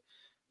top of it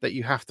that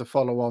you have to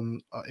follow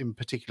on in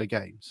particular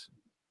games?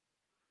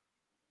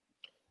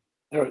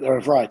 There are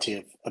a variety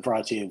of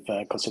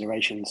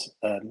considerations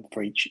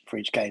for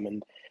each game,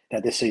 and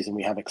this season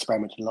we have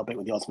experimented a little bit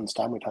with the Osmond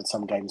stand. We've had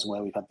some games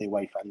where we've had the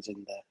away fans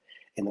in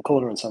the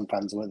corner, and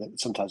sometimes we've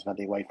had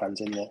the away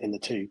fans in the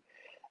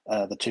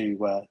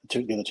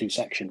other two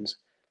sections.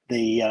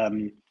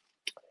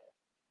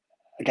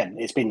 Again,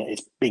 it's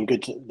been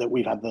good that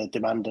we've had the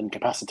demand and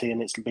capacity,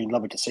 and it's been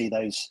lovely to see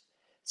those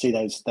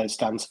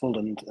stands full,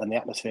 and the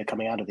atmosphere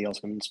coming out of the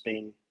Osmonds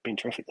been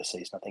terrific this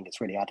season. I think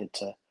it's really added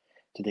to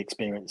the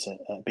experience at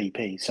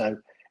BP. So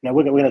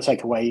we're going to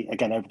take away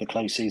again over the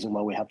close season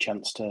where we have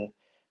chance to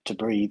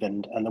breathe,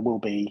 and there will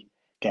be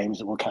games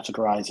that we'll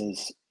categorise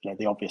as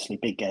the obviously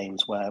big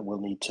games where we'll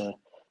need to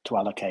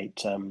allocate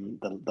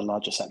the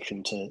larger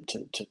section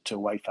to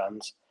away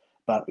fans.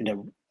 But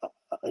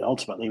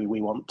ultimately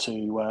we want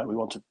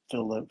to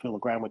fill the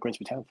ground with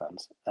Grimsby Town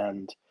fans,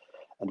 and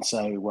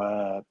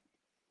so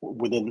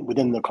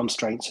within the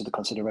constraints of the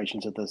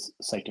considerations of the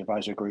safety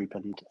advisory group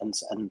and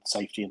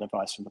safety and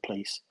advice from the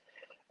police,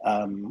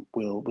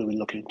 we'll be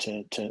looking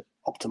to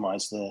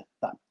optimise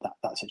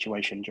that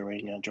situation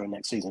during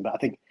next season. But I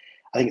think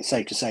it's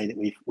safe to say that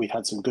we've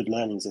had some good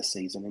learnings this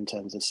season in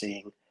terms of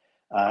seeing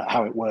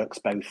how it works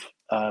both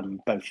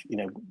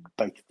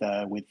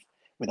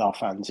with our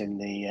fans in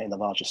the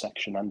larger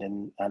section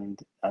and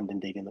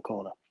indeed in the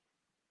corner.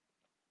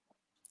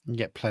 You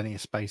get plenty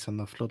of space on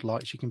the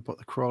floodlights. You can put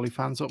the Crawley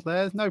fans up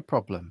there, no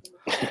problem.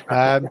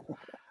 Come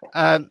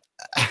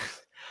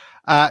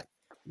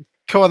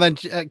on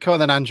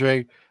then,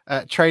 Andrew.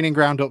 Training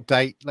ground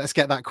update. Let's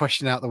get that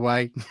question out of the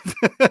way.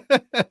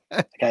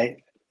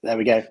 Okay, there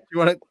we go. You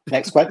want it?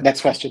 Next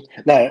question.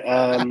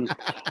 No,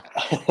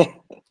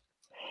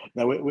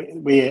 no.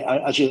 We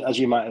as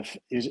you might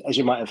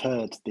have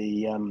heard,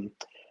 the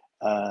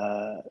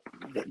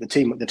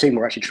team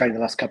were actually training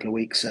the last couple of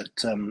weeks at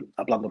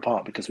Blundell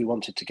Park because we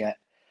wanted to get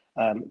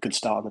a good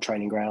start on the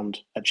training ground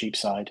at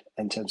Cheapside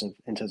in terms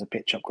of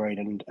pitch upgrade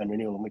and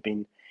renewal, and we've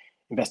been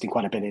investing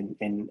quite a bit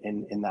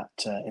in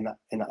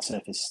that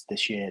surface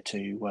this year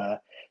to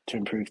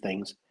improve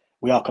things.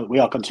 We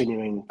are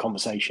continuing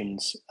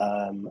conversations,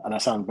 and I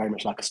sound very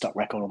much like a stuck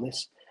record on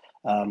this,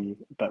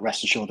 But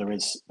rest assured, there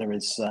is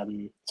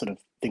sort of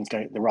things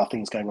going. There are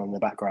things going on in the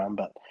background,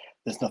 but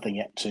there's nothing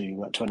yet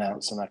to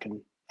announce. And I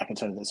can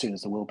tell you that as soon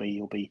as there will be,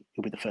 you'll be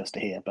the first to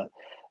hear. But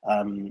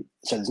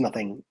so there's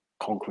nothing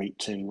concrete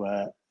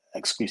to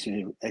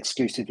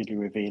exclusively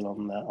reveal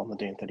on the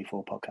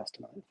DN34 podcast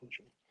tonight,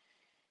 unfortunately.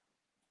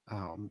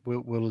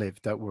 We'll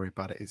live. Don't worry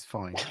about it. It's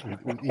fine.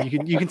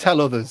 You can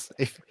tell others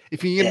if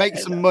you can make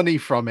some money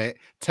from it.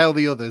 Tell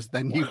the others,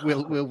 then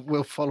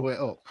we'll follow it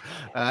up.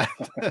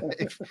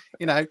 If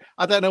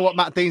I don't know what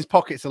Matt Dean's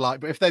pockets are like,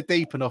 but if they're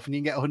deep enough and you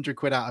can get 100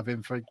 quid out of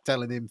him for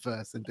telling him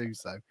first, then do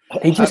so.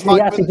 He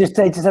actually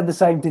said the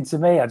same thing to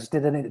me. I just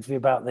did an interview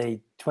about the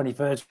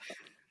 21st.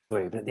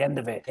 But at the end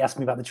of it, he asked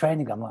me about the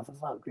training. I'm like,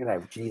 fuck, we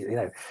want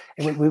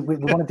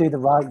to do the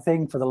right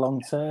thing for the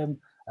long term.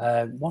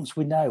 Once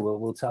we know,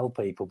 we'll tell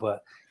people.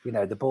 But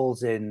the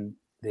ball's in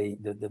the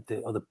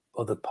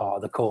other part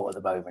of the court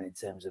at the moment in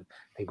terms of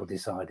people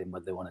deciding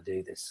whether they want to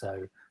do this.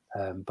 So,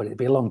 but it'd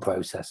be a long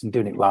process, and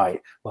doing it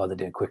right while they're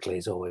doing it quickly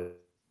is always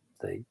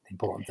the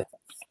important thing.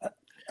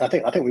 I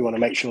think we want to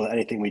make sure that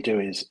anything we do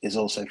is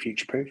also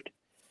future proofed.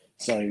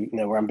 So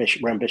we're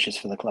ambitious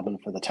for the club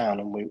and for the town,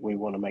 and we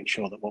want to make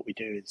sure that what we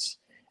do is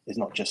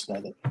not just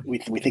that we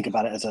think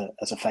about it as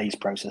a phase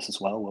process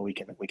as well, where we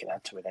can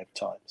add to it over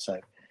time. So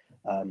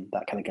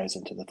that kind of goes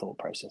into the thought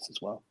process as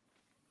well.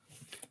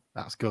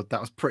 That's good. That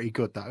was pretty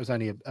good. That was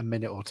only a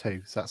minute or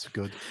two, so that's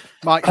good.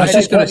 Mike, I was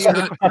just going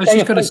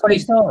to say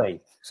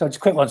story. So just a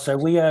quick one. So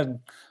we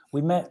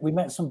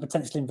met some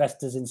potential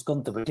investors in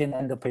Scunthorpe, but didn't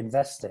end up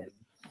investing,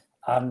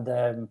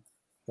 and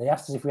they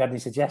asked us if we had any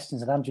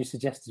suggestions, and Andrew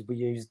suggested we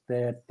use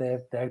their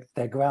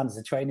ground as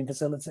a training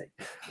facility,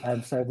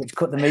 so which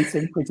cut the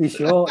meeting pretty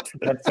short.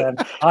 But I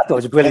thought it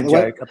was a brilliant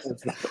joke.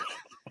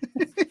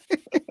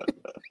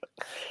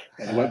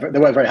 They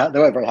weren't very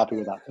happy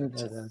with that.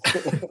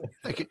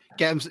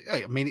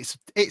 I mean,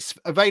 it's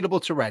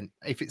available to rent.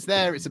 If it's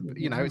there, it's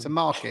a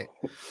market.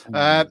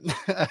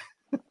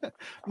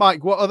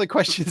 Mike, what other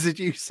questions had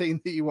you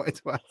seen that you wanted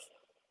to ask?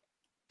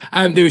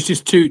 There was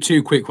just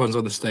two quick ones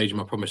on the stage, and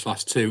I promised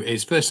last two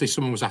is firstly,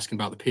 someone was asking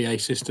about the PA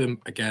system.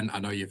 Again, I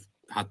know you've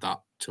had that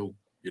till,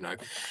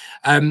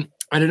 and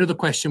another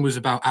question was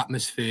about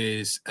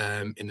atmospheres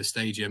in the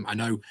stadium. I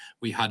know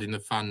we had in the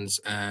fans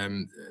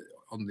on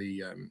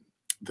the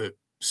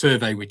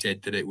survey we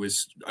did that it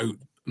was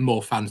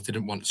more fans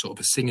didn't want sort of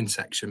a singing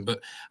section,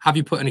 but have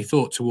you put any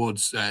thought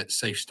towards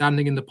safe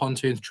standing in the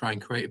pontoon to try and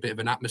create a bit of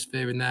an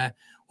atmosphere in there,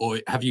 or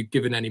have you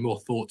given any more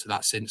thought to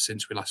that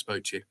since we last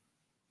spoke to you?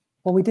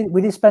 Well, we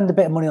did spend a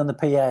bit of money on the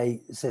PA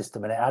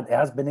system, and it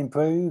has been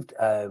improved.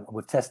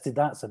 We've tested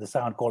that, so the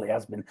sound quality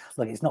has been.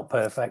 Look, it's not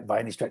perfect by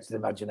any stretch of the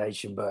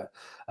imagination, but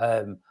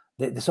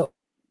the sort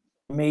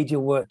of media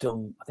work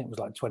done, I think, was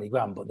like 20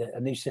 grand. But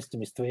a new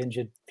system is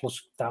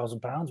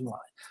 £300,000+. Like,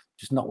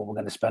 just not what we're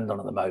going to spend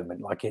on at the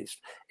moment. Like it's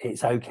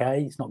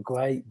okay, it's not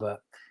great, but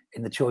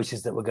in the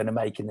choices that we're going to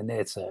make in the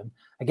near term,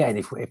 again,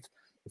 if the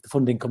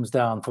funding comes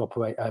down for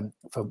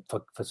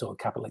sort of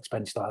capital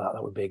expenditure like that,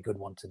 that would be a good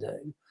one to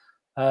do.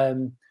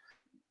 The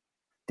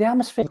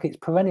atmosphere, it's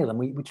perennial, and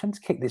we tend to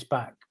kick this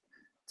back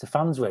to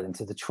fans really, and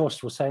to the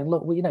trust. We're saying,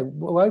 look,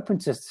 we're open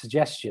to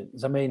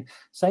suggestions. I mean,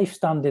 safe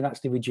standing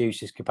actually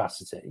reduces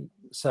capacity,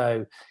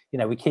 so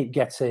we keep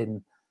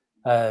getting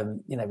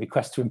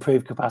requests to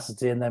improve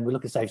capacity, and then we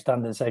look at safe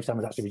standing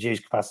actually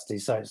reduce capacity.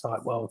 So it's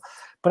like, well,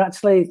 but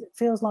actually it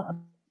feels like,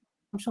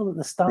 I'm sure that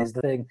the stand is the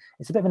thing.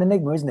 It's a bit of an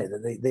enigma, isn't it?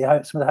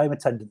 That some of the home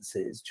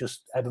attendances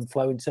just ebb and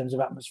flow in terms of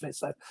atmosphere.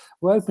 So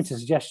we're open to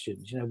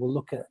suggestions. We'll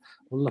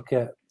look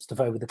at stuff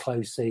over the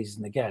closed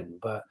season again.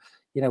 But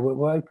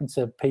we're open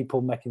to people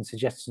making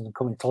suggestions and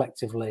coming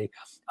collectively.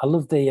 I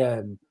love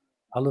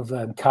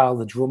Carl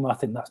the drummer. I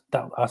think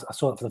that I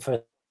saw it for the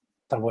first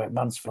time at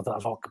Mansfield. That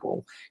was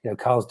remarkable.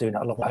 Carl's doing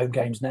that a lot of home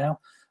games now,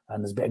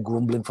 and there's a bit of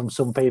grumbling from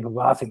some people,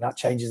 but I think that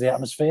changes the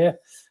atmosphere.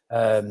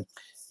 And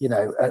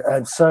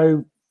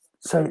so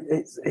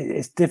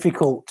it's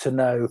difficult to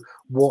know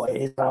what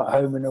it is about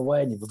home and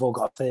away, and we've all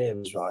got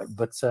theories, right?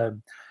 But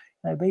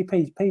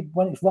BP,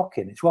 when it's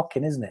rocking,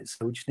 isn't it?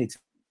 So we just need to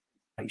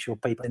make sure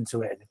people are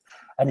into it.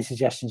 Any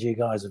suggestions you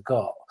guys have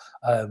got?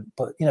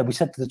 But we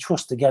said to the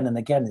trust again and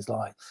again, is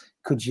like,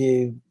 could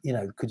you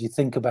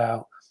think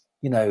about,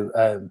 I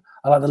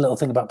like the little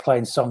thing about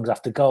playing songs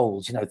after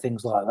goals,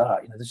 things like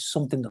that. There's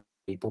something that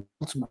people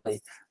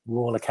ultimately we're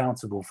all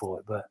accountable for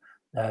it, but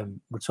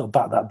we'd sort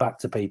of back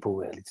to people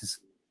really to say,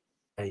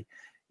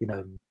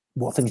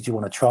 what things do you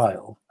want to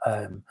trial?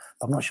 I'm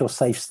not sure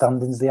safe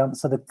standing's the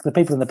answer. The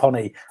people in the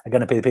pony are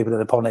going to be the people in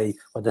the pony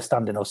whether they're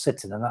standing or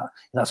sitting, and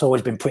that's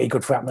always been pretty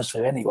good for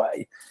atmosphere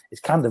anyway. It's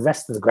kind of the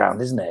rest of the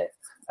ground, isn't it?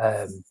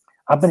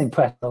 I've been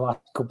impressed the last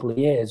couple of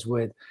years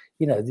with,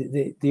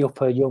 the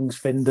upper Youngs,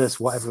 Findus,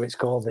 whatever it's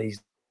called these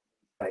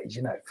days,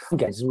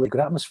 there's a really good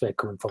atmosphere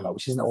coming from that,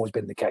 which hasn't always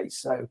been the case.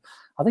 So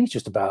I think it's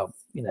just about,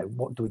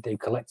 what do we do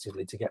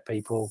collectively to get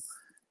people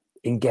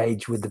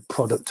engage with the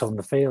product on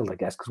the field, I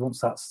guess, because once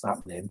that's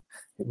happening,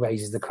 it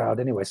raises the crowd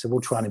anyway. So we'll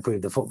try and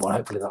improve the football.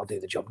 Hopefully that'll do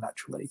the job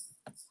naturally.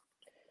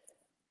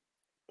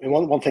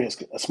 one thing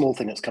that's a small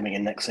thing that's coming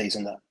in next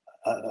season that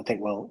I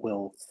think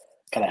will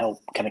kind of help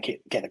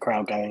get the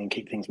crowd going and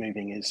keep things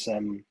moving is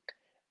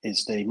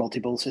the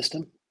multi-ball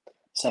system.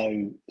 So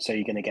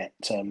you're going to get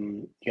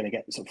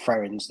sort of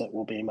throw-ins that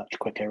will be much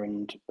quicker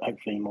and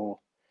hopefully more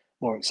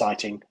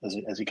exciting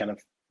as you kind of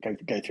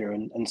go through,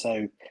 and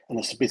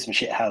there's been some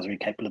shithousery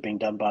capable of being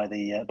done by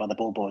the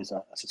ball boys,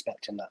 I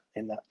suspect, in that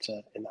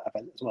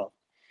event as well.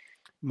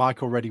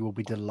 Mike already will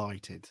be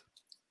delighted.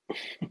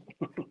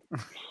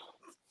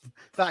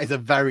 That is a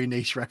very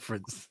niche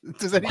reference.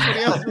 Does anybody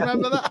else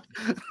remember that?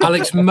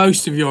 Alex,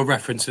 most of your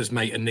references,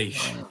 mate, are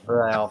niche. They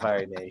are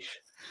very niche.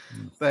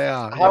 They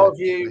are. How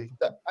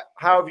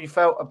have you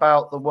felt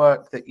about the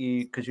work that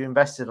because you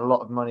invested a lot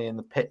of money in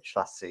the pitch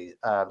last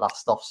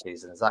off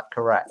season? Is that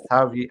correct?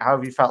 How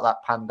have you felt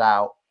that panned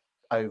out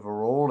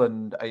overall?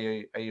 And are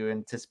you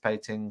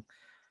anticipating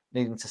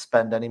needing to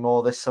spend any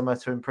more this summer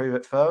to improve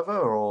it further?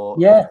 Or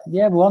yeah,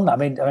 we're on that. I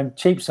mean,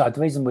 Cheapside.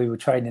 The reason we were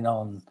training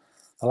on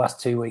the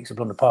last 2 weeks of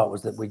Blunder Park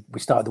was that we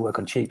started the work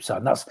on Cheapside,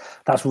 and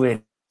that's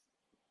really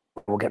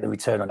we'll get the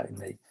return on it in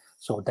the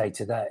sort of day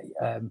to day.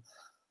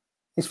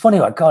 It's funny,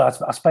 like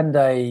God, I spend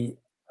an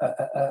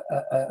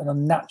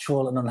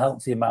unnatural and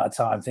unhealthy amount of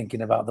time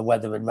thinking about the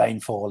weather and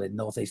rainfall in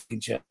North East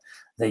Lincolnshire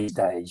these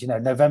days. You know,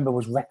 November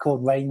was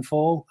record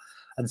rainfall,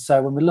 and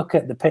so when we look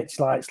at the pitch,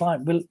 it's like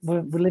we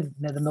live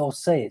near the North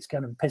Sea. It's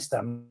going to piss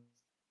down.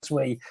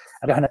 I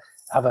don't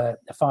have a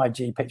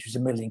 5G pitch was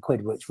 £1 million,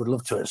 which we'd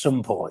love to at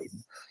some point.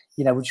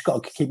 You know, we've just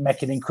got to keep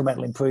making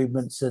incremental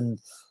improvements and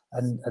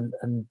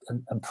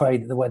pray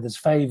that the weather's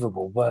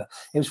favourable. But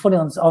it was funny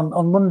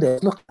on Monday.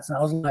 I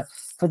was like,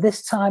 for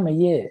this time of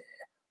year,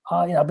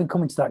 I've been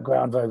coming to that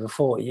ground for over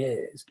 40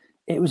 years.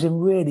 It was in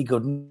really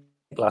good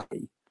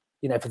lucky,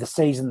 for the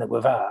season that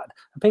we've had.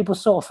 And people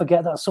sort of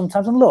forget that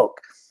sometimes. And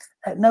look,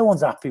 no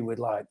one's happy with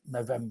like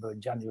November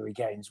and January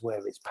games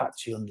where it's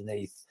patchy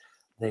underneath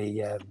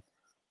the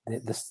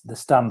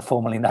stand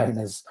formerly known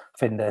as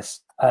Findus.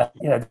 I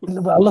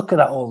look at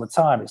that all the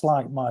time. It's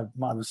like my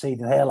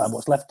receding hairline,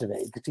 what's left of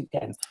it, because it's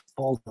getting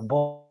bolder and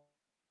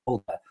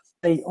bolder.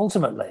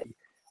 Ultimately,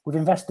 we've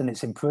invested and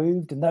it's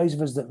improved. And those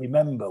of us that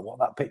remember what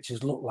that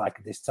pictures look like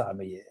at this time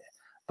of year.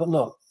 But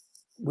look,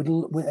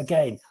 we're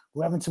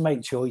having to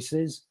make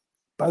choices.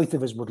 Both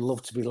of us would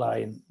love to be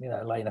laying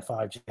a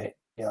 5G hit.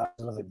 I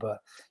love it, but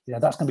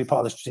that's going to be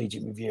part of the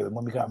strategic review. And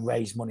when we go and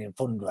raise money and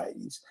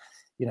fundraise,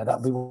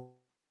 that'll be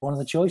one of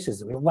the choices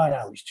that we right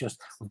now. It's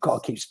just we've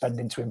got to keep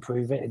spending to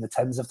improve it in the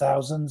tens of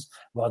thousands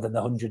rather than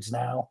the hundreds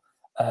now.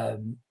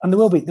 And there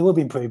will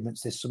be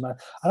improvements this summer.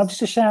 And I'm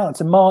just a shout out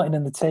to Martin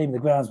and the team, the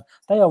grounds.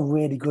 They are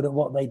really good at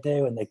what they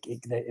do, and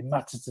it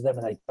matters to them,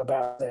 and they go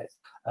about it.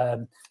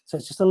 So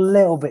it's just a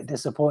little bit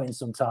disappointing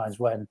sometimes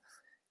when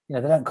they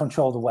don't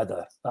control the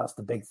weather. That's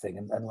the big thing.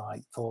 And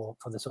like for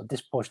the sort of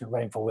disproportionate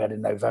rainfall we had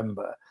in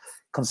November,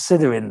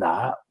 considering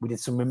that, we did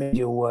some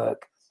remedial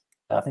work.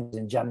 I think it was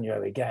in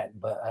January again,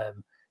 but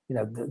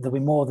there'll be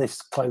more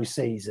this close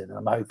season, and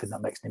I'm hoping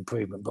that makes an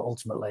improvement. But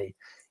ultimately,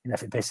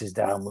 if it pisses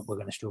down, we're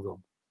going to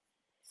struggle.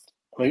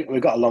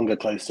 We've got a longer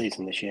close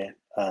season this year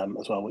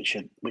as well, which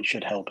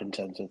should help in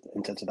terms of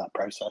that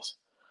process.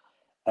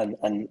 And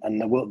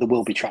there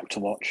will be track to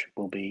watch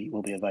will be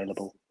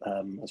available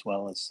as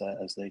well as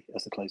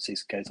the close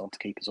season goes on to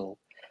keep us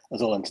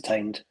all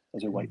entertained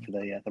as we wait for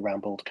the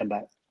round ball to come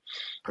back.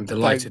 I'm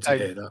delighted to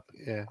hear that.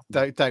 Yeah,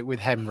 don't with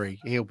Henry.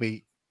 He'll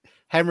be.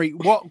 Henry,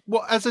 what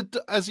as a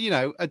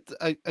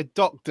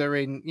doctor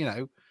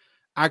in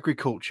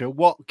agriculture,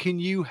 what can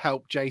you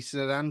help Jason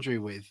and Andrew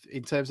with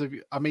in terms of?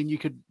 I mean, you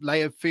could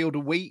lay a field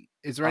of wheat.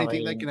 Is there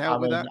anything that can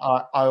help with that?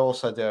 I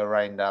also do a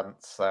rain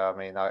dance, so I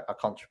mean, I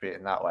contribute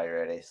in that way,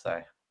 really.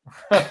 So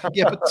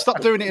yeah, but stop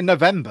doing it in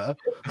November.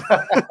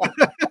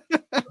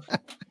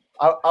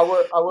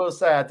 I will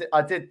say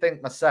I did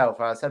think myself,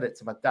 and I said it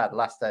to my dad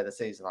last day of the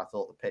season. I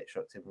thought the pitch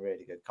looked in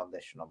really good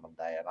condition on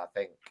Monday, and I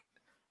think.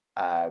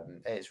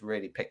 It's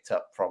really picked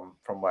up from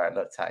where it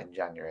looked at in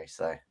January.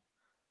 So,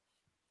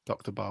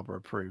 Dr. Barber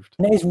approved.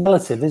 And it is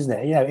relative, isn't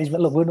it?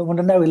 Look, we're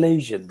under no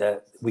illusion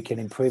that we can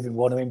improve and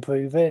want to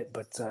improve it,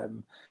 but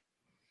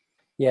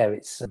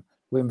it's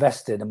we're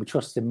invested and we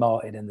trust in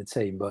Martin and the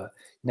team. But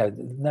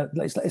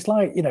it's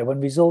like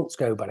when results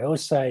go bad, I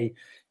always say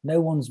no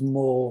one's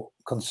more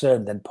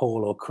concerned than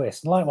Paul or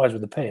Chris. And likewise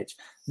with the pitch,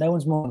 no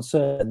one's more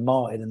concerned than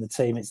Martin and the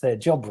team. It's their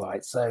job,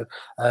 right? So,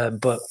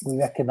 but we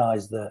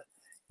recognise that.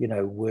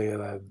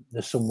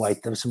 There's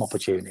some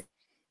opportunity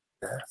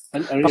there.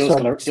 And you've also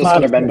got to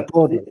remember.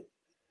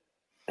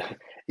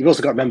 You've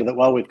also got to remember that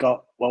while we've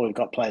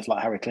got players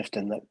like Harry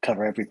Clifton that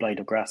cover every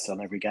blade of grass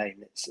on every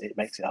game, it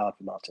makes it hard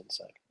for Martin.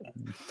 So,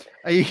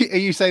 are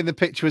you saying the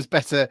pitch was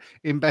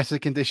in better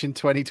condition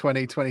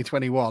 2020,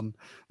 2021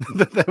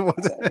 than there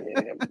was?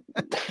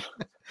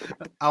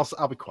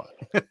 I'll be quiet.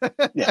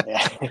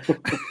 yeah.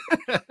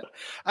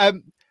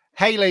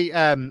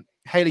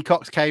 Hayley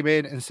Cox came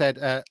in and said,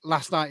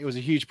 last night it was a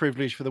huge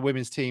privilege for the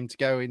women's team to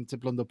go into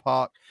Blunder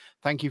Park.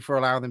 Thank you for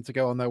allowing them to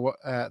go on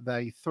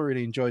they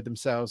thoroughly enjoyed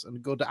themselves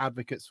and good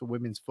advocates for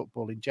women's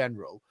football in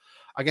general.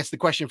 I guess the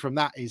question from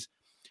that is,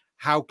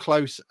 how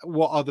close,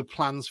 what are the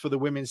plans for the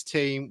women's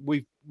team?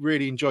 We've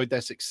really enjoyed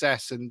their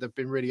success and they've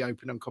been really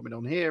open and coming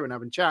on here and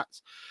having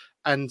chats.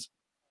 And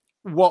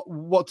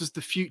what does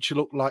the future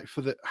look like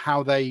for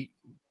how they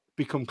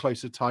become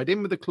closer tied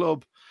in with the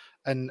club?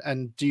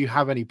 And do you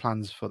have any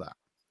plans for that?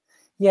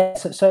 Yeah,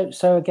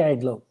 so again,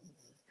 look,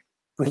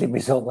 brilliant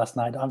result last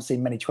night. I've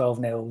seen many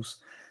 12-0s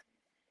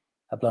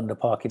at Blunder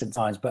Park at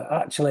times, but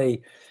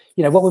actually,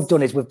 what we've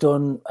done is we've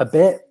done a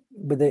bit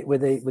with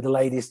the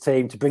ladies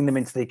team to bring them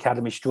into the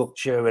academy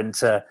structure and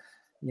to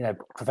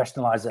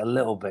professionalize it a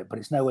little bit, but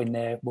it's nowhere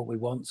near what we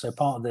want. So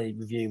part of the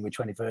review with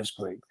 21st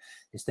Group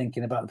is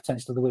thinking about the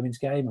potential of the women's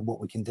game and what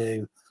we can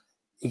do.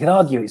 You can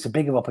argue it's a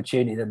bigger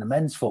opportunity than the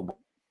men's football,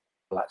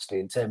 actually,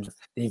 in terms of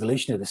the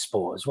evolution of the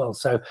sport as well.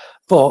 So,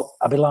 but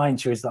I'd be lying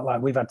to you is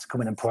that we've had to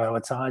come in and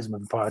prioritise, and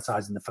we've been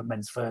prioritising the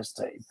men's first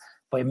team.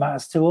 But it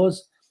matters to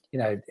us,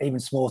 even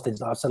small things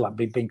like I've said, like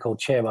being called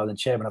chair rather than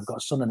chairman. I've got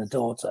a son and a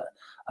daughter,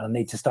 and I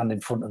need to stand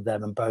in front of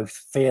them and both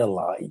feel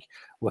like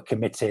we're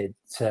committed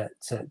to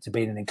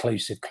being an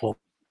inclusive club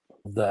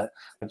that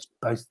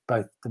both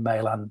the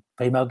male and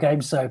female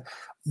games. So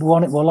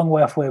we're a long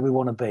way off where we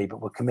want to be,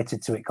 but we're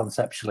committed to it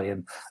conceptually,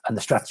 and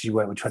the strategy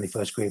work with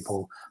 21st Group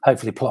will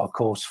hopefully plot a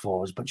course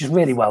for us. But just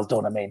really well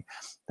done. I mean,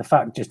 the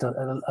fact just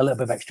a little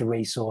bit of extra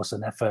resource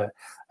and effort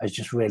has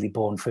just really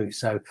borne fruit.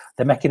 So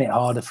they're making it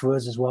harder for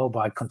us as well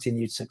by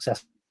continued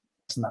success,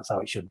 and that's how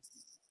it should.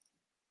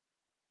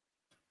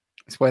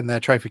 It's when their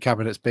trophy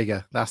cabinet's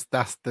bigger. That's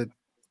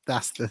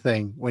the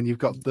thing. When you've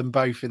got them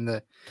both in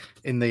the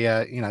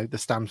the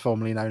stand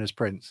formerly known as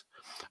Prince.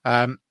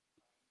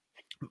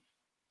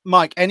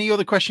 Mike, any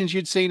other questions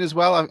you'd seen as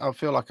well? I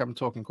feel like I'm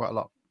talking quite a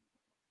lot.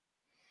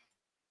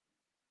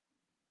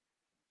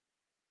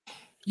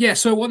 Yeah,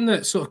 so one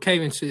that sort of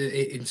came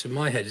into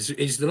my head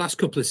is the last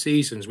couple of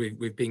seasons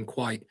we've been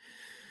quite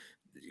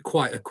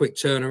a quick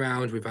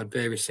turnaround. We've had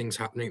various things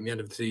happening at the end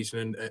of the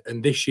season,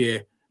 and this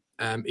year,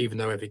 even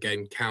though every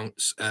game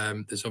counts,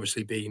 there's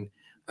obviously been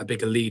a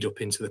bigger lead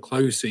up into the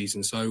close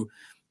season. So,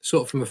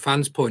 sort of from a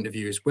fan's point of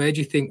view, is where do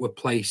you think we're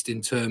placed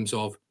in terms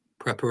of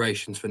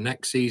preparations for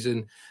next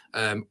season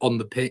on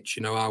the pitch?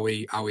 Are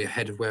we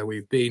ahead of where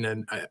we've been,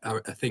 and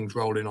are things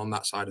rolling on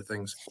that side of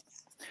things?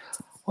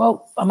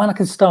 Well, I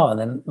can start and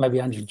then maybe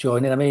Andrew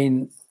join in. I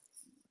mean,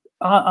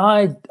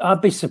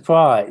 I'd be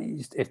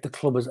surprised if the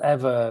club has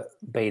ever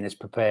been as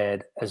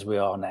prepared as we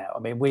are now. I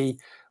mean, we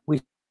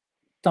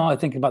started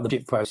thinking about the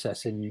budget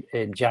process in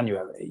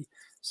January.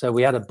 So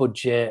we had a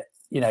budget,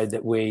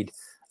 that we'd,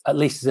 at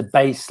least as a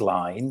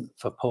baseline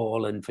for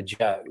Paul and for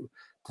Joe,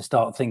 to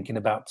start thinking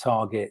about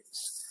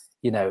targets,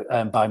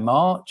 by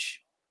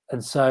March.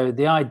 And so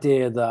the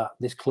idea that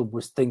this club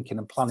was thinking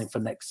and planning for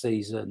next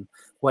season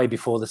way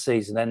before the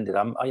season ended,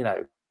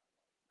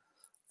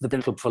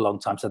 the club for a long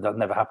time said that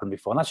never happened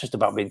before. And that's just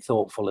about being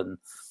thoughtful and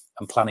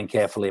planning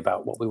carefully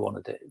about what we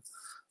want to do.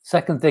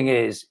 Second thing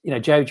is,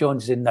 Joe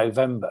joins us in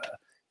November.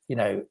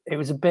 It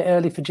was a bit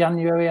early for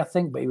January, I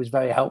think, but he was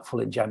very helpful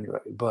in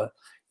January. But,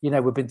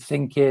 we've been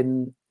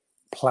thinking,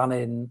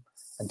 planning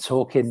and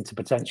talking to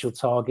potential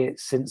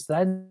targets since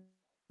then.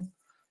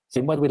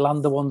 So whether we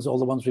land all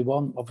the ones we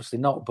want, obviously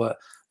not. But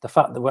the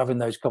fact that we're having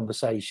those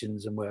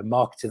conversations and we're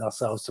marketing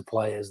ourselves to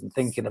players and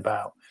thinking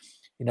about,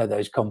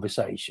 those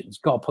conversations,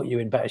 got to put you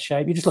in better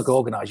shape. You just look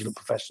organised, you look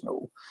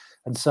professional.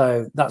 And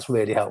so that's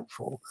really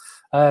helpful.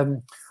 I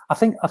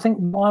think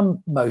what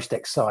I'm most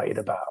excited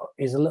about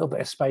is a little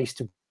bit of space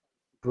to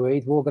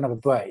breathe. We're all going to have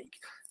a break.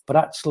 But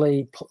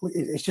actually,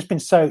 it's been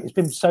so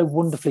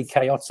wonderfully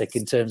chaotic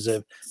in terms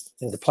of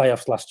the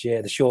playoffs last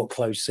year, the short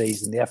close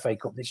season, the FA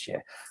Cup this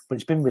year. But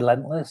it's been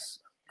relentless,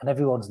 and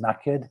everyone's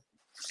knackered.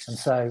 And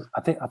so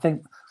I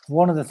think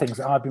one of the things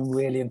that I've been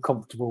really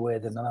uncomfortable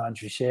with, and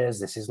Andrew shares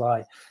this, is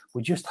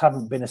we just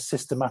haven't been as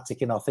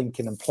systematic in our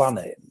thinking and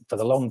planning for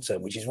the long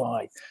term, which is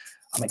why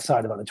I'm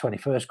excited about the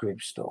 21st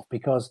Group stuff,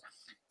 because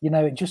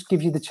it just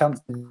gives you the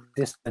chance to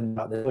discipline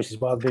about the choices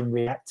while being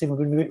reactive. We've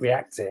been a bit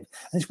reactive,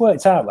 and it's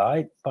worked out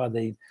right by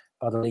the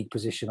league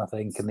position, I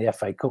think, and the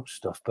FA Cup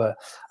stuff. But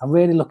I'm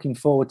really looking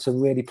forward to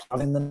really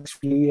planning the next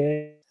few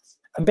years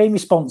and being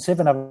responsive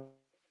and having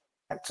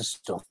to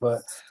stuff.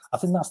 But I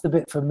think that's the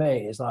bit for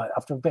me, is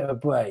after a bit of a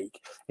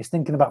break, it's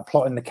thinking about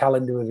plotting the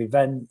calendar of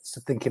events,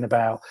 thinking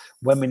about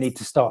when we need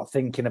to start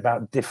thinking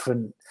about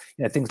different,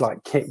 things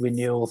like kit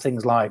renewal,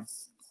 things like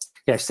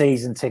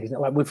season tickets.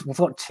 We've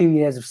got 2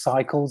 years of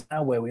cycles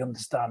now where we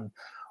understand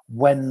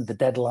when the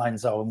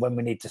deadlines are and when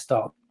we need to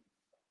start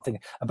thinking.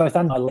 And both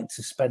Andy and I like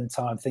to spend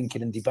time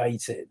thinking and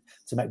debating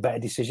to make better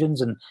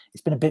decisions. And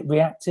it's been a bit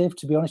reactive,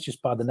 to be honest,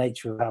 just by the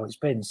nature of how it's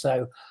been.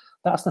 So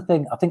that's the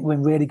thing. I think we're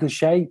in really good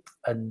shape,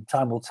 and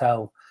time will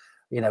tell,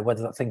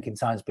 whether that thinking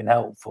time's been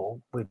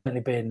helpful. We've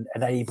really been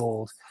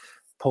enabled,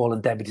 Paul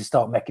and Debbie, to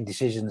start making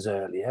decisions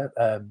earlier,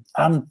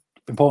 and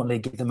importantly,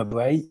 give them a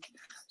break.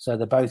 So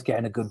they're both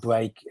getting a good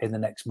break in the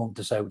next month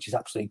or so, which is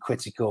absolutely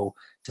critical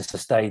to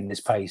sustain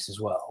this pace as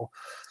well.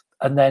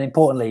 And then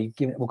importantly,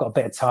 we've got a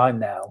bit of time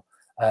now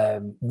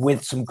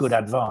with some good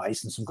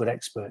advice and some good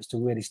experts to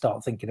really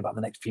start thinking about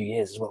the next few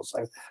years as well.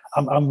 So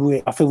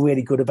I feel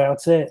really good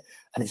about it,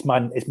 and it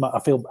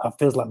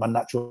feels like my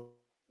natural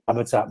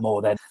habitat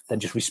more than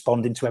just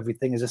responding to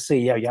everything. As a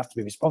CEO, you have to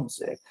be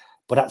responsive,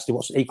 but actually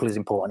what's equally as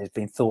important is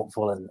being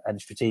thoughtful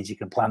and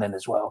strategic and planning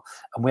as well.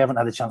 And we haven't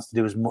had a chance to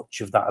do as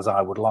much of that as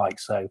I would like.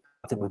 So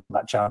I think we've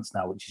got that chance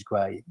now, which is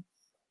great.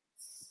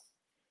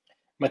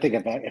 I think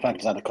if I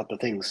could add a couple of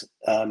things,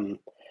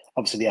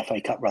 obviously the FA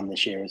Cup run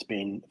this year has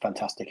been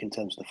fantastic in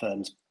terms of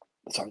the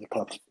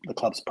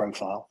club's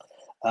profile,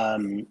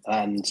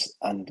 and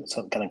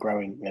sort of kind of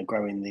growing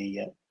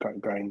the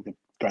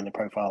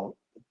profile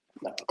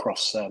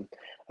across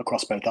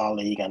both our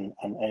league and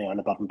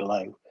above and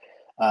below.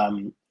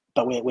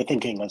 But we're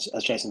thinking, as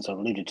Jason sort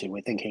of alluded to,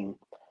 we're thinking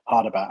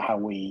hard about how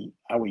we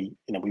we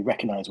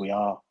recognise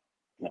we're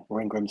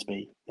in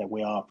Grimsby,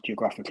 we are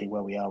geographically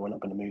where we are. We're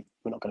not going to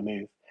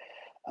move.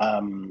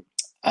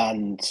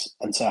 And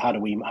so how do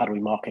we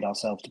market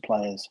ourselves to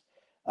players?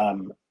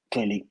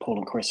 Clearly, Paul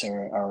and Chris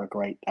are a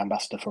great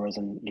ambassador for us,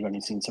 and you've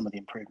only seen some of the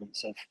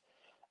improvements of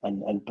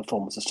and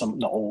performance of some,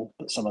 not all,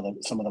 but some of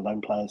the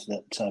loan players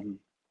that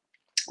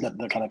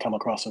kind of come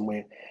across, and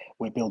we're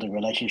building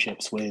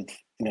relationships with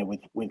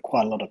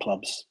quite a lot of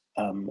clubs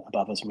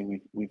above us. I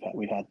mean,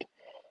 we've had,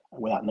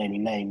 without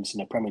naming names,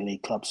 Premier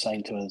League clubs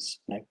saying to us,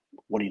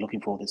 what are you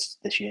looking for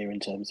this year in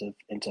terms of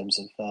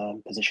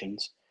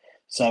positions.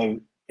 So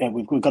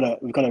we've got to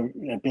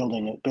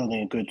building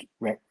a good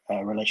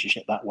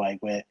relationship that way,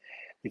 where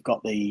we've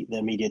got the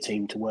media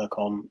team to work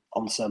on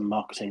some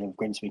marketing of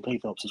Grimsby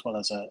Cleethorpes, as well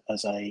as a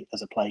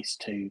place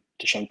to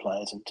show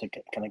players and to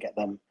get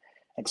them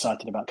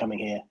excited about coming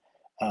here,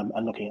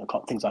 and looking at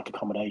things like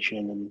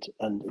accommodation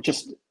and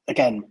just,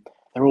 again,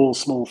 they're all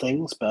small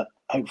things, but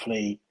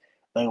hopefully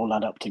they all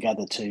add up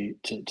together to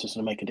sort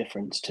of make a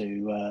difference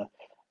to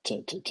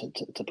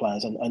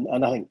players.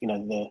 And I think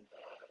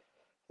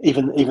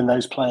even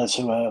those players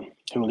who are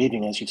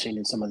leaving, as you've seen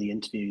in some of the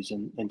interviews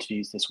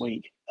this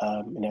week,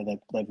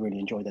 they've really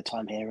enjoyed their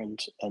time here and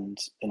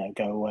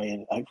go away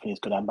and hopefully as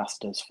good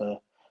ambassadors for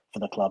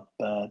the club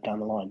down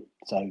the line.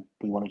 So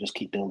we want to just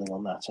keep building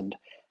on that and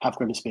have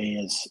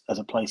Grimsby as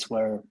a place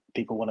where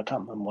people want to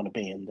come and want to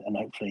be, and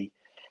hopefully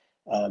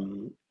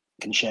can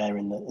share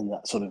in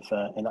that sort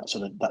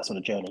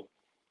of journey.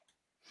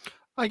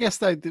 I guess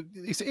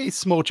it's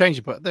small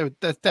changes, but they're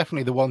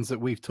definitely the ones that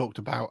we've talked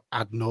about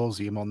ad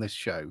nauseum on this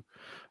show,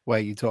 where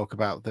you talk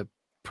about the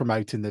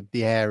promoting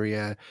the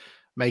area,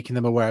 making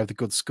them aware of the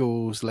good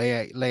schools,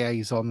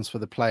 liaisons for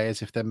the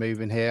players if they're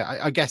moving here.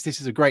 I guess this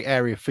is a great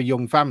area for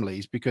young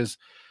families, because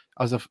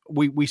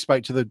we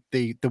spoke to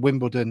the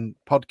Wimbledon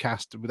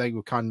podcast. They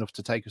were kind enough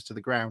to take us to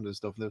the ground and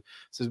stuff.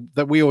 So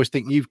that we always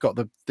think you've got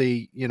the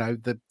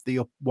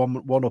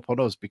one up on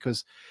us,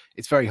 because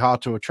it's very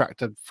hard to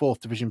attract a fourth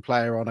division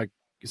player on a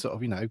sort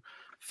of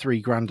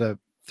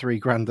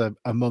 $3,000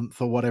 a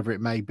month or whatever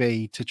it may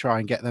be to try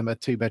and get them a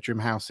 2-bedroom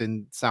house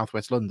in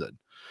southwest London.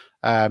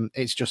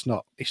 It's just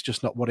not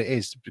what it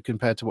is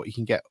compared to what you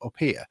can get up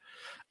here.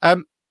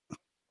 And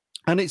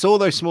it's all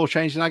those small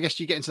changes. And I guess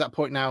you get into that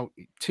point now,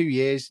 2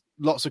 years,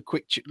 a lot of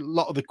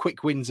the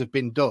quick wins have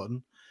been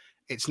done.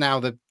 It's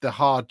now the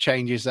hard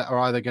changes that are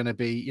either going to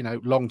be,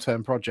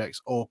 long-term projects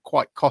or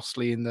quite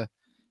costly in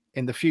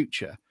the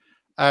future.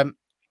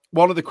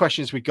 One of the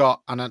questions we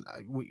got, and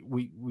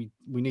we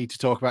need to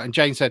talk about, and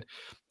Jane said,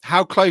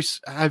 how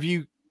close have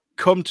you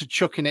come to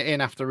chucking it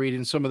in after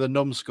reading some of the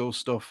numbskull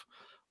stuff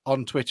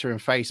on Twitter and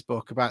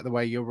Facebook about the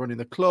way you're running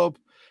the club,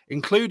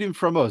 including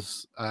from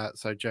us?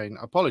 So Jane,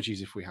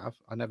 apologies if we have.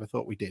 I never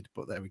thought we did,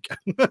 but there we go.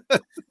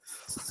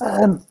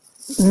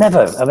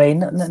 Never. I mean,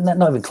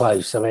 not even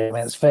close. I mean,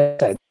 it's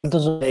fair. It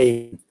doesn't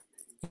mean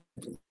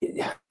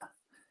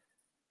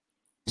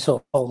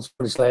sort of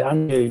honestly,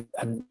 Andrew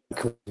and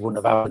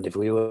wouldn't have happened if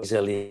we were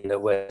easily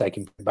we're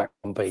taking back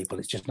on people.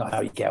 It's just not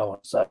how you get on.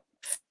 So,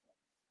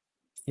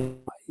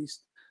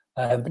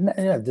 but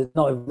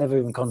never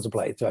even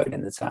contemplated throwing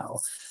in the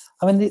towel.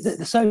 I mean,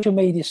 the social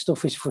media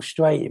stuff is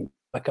frustrating.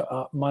 Like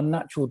my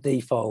natural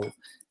default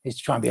is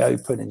to try and be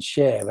open and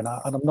share, and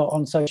I'm not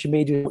on social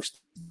media much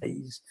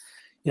these,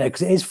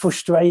 because it is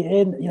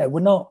frustrating. We've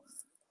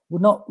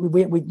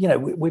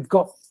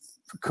got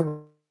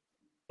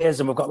careers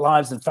and we've got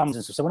lives and families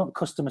and stuff, so we're not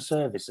customer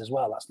service as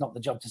well. That's not the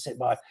job to sit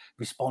by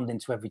responding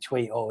to every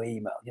tweet or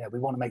email. We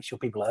want to make sure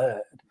people are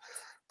heard,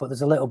 but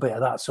there's a little bit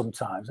of that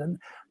sometimes. And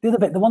the other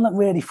bit, the one that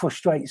really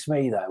frustrates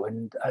me though,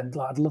 and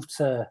I'd love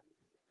to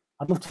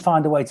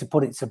find a way to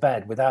put it to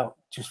bed without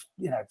just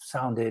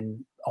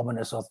sounding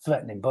ominous or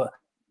threatening, but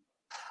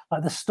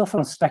like the stuff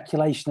on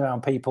speculation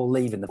around people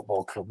leaving the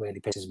football club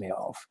really pisses me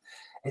off.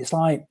 It's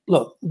like,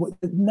 look,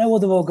 no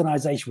other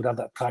organisation would have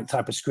that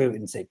type of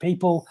scrutiny.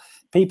 People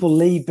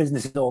leave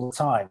businesses all the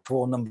time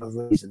for a number of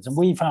reasons, and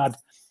we've had,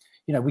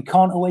 we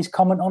can't always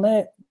comment on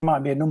it. There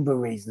might be a number of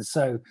reasons.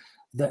 So,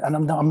 and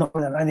I'm not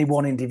any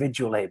one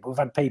individual here, but we've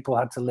had people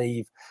had to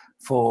leave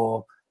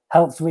for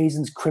health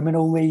reasons,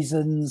 criminal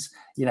reasons,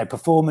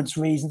 performance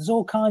reasons. There's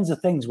all kinds of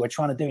things we're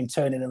trying to do in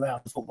turning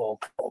around the football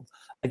club.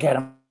 Again,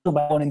 I'm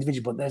about one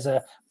individual, but there's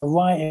a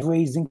variety of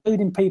reasons,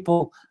 including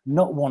people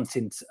not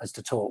wanting us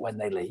to talk when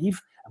they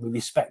leave, and we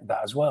respect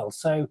that as well.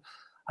 So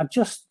I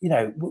just,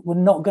 we're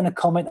not going to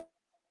comment on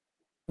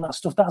that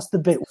stuff. That's the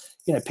bit,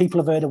 people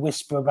have heard a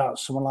whisper about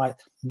someone like,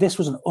 this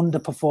was an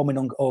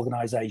underperforming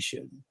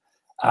organisation.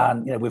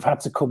 And, we've had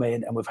to come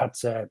in and we've had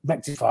to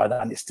rectify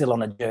that, and it's still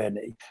on a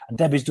journey. And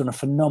Debbie's done a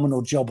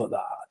phenomenal job at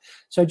that.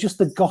 So just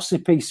the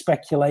gossipy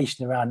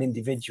speculation around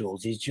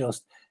individuals is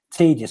just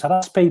tedious. I'd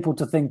ask people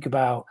to think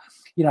about,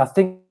 I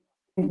think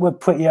we're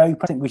pretty open.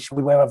 I think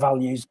we wear our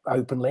values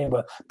openly,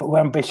 but we're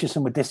ambitious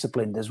and we're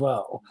disciplined as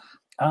well.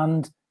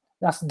 And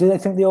do they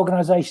think the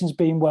organisation's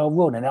being well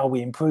run, and are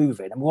we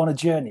improving? And we're on a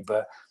journey,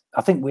 but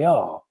I think we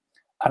are.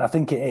 And I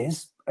think it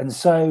is. And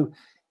so,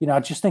 I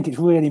just think it's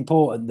really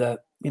important that,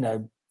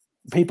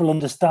 people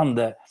understand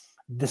that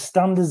the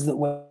standards that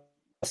we're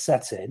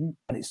setting,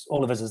 and it's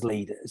all of us as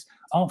leaders,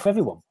 aren't for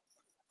everyone.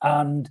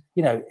 And,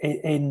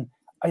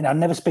 I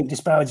never speak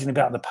disparaging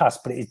about the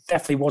past, but it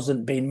definitely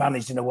wasn't being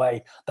managed in a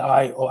way that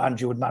I or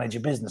Andrew would manage a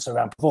business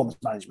around performance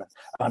management,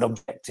 around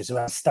objectives,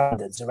 around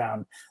standards,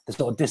 around the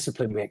sort of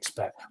discipline we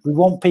expect. We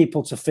want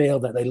people to feel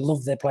that they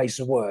love their place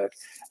of work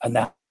and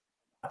they're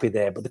happy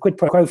there. But the quid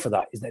pro quo for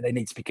that is that they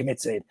need to be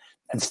committed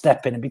and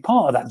step in and be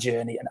part of that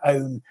journey and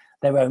own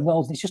their own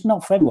roles. And it's just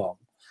not for everyone.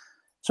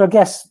 So I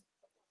guess,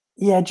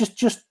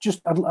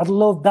 I'd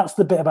love, that's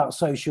the bit about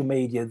social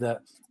media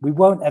that we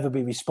won't ever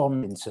be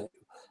responding to.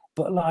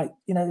 But it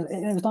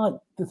was like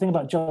the thing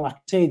about John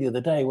McAtee the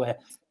other day where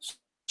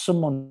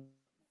someone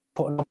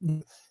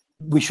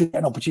we should get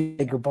an opportunity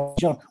to go by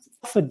John.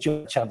 Offered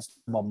John a chance to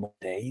come on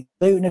Monday.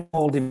 Luton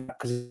called him back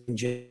because he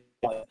enjoyed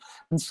it.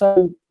 And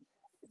so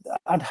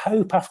I'd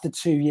hope after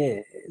 2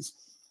 years,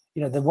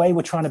 the way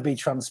we're trying to be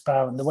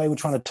transparent, the way we're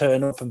trying to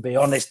turn up and be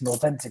honest and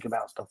authentic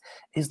about stuff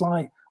is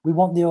we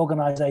want the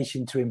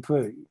organisation to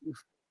improve.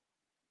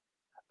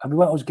 And we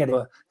won't always get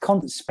a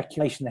constant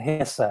speculation and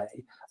hearsay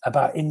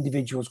about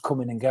individuals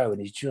coming and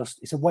going.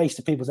 It's a waste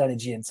of people's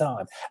energy and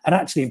time. And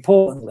actually,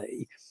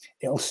 importantly,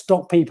 it'll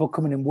stop people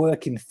coming and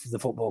working for the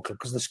football club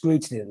because of the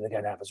scrutiny that they're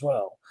going to have as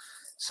well.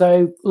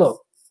 So,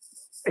 look,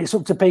 it's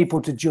up to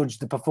people to judge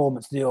the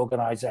performance of the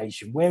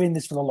organisation. We're in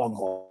this for the long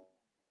haul.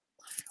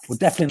 We'll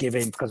definitely give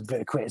in because of a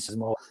bit of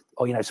criticism or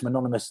some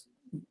anonymous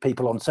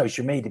people on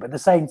social media. But at the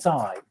same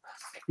time,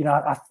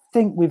 I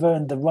think we've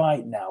earned the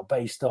right now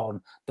based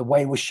on the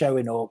way we're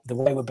showing up, the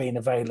way we're being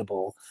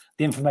available,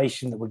 the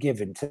information that we're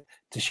giving to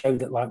show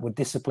that we're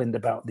disciplined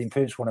about the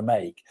improvements we want to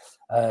make.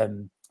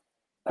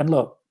 And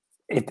look,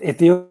 if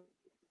the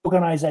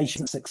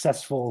organisation is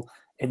successful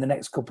in the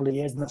next couple of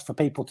years, and that's for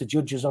people to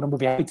judge us on, and we'll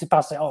be happy to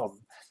pass it on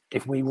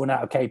if we run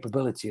out of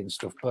capability and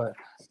stuff. But,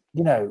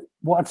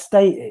 what I'd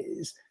state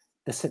is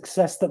the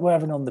success that we're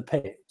having on the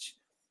pitch,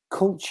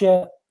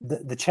 culture,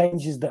 the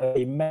changes that are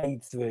being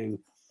made through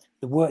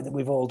the work that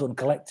we've all done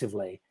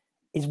collectively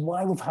is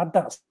why we've had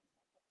that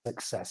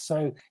success.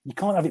 So you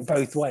can't have it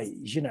both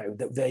ways.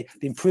 The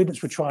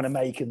improvements we're trying to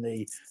make and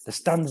the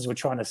standards we're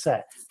trying to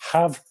set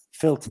have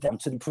filtered down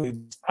to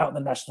improvements out in the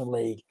National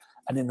League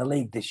and in the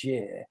league this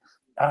year.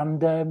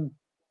 And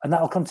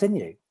that'll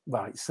continue.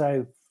 Right.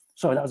 So,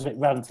 sorry, that was a bit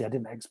ranty. I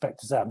didn't expect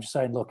to say. I'm just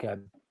saying, look,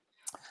 I'm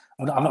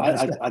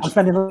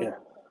spending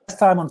less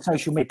time on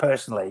social media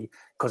personally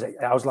because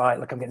I was like,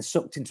 I'm getting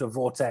sucked into a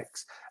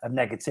vortex of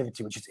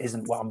negativity, which just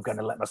isn't what I'm going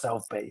to let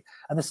myself be.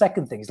 And the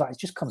second thing is it's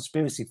just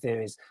conspiracy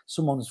theories.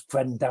 Someone's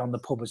friend down the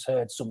pub has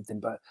heard something,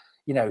 but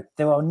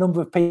there are a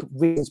number of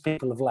reasons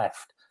people have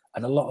left,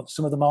 and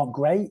some of them aren't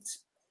great,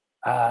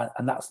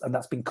 and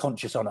that's been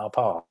conscious on our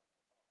part.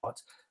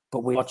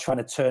 But we are trying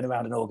to turn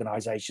around an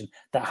organisation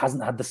that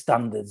hasn't had the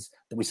standards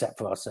that we set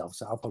for ourselves.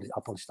 So I'll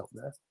probably stop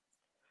there.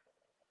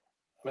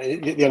 I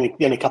mean,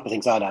 the only couple of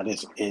things I'd add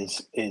is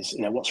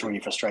what's really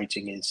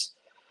frustrating is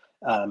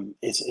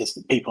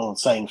people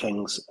saying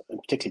things,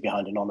 particularly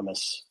behind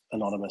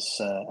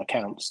anonymous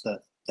accounts,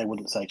 that they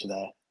wouldn't say to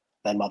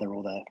their mother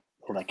or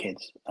their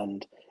kids.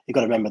 And you've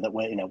got to remember that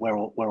we're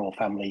all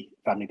family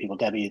people.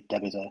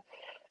 Debbie's a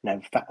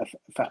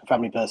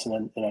family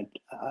person, and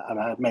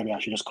maybe I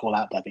should just call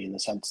out Debbie in the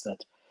sense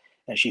that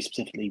she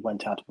specifically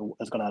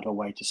has gone out of her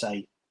way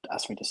to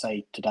ask me to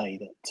say today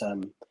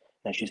that.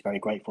 She's very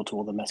grateful to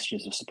all the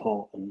messages of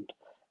support and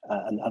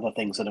other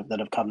things that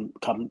have come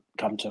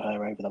to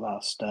her over the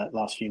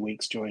last few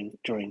weeks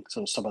during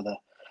sort of some of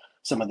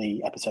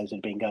the episodes that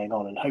have been going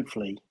on, and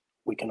hopefully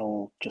we can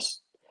all just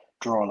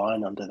draw a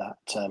line under that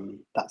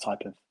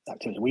type of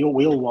activity. We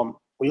all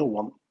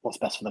want what's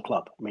best for the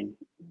club. I mean,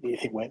 you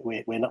think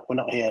we're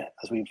not here,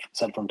 as we've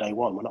said from day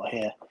one. We're not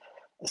here.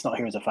 It's not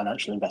here as a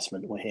financial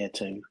investment. We're here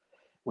to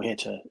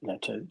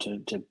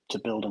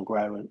build and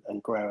grow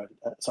and grow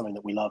something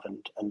that we love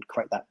and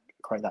create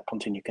that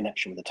continued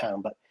connection with the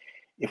town. But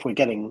if we're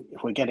getting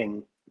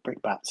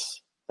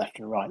brickbats left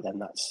and right, then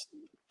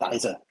that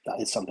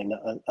is something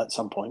that at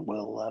some point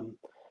will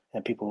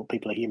people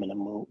are human and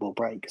will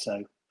break.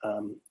 So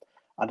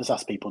I just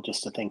ask people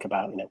just to think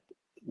about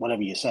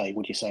whatever you say,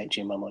 would you say it to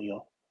your mum or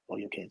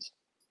your kids?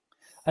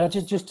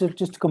 Just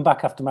to come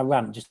back after my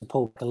rant, just to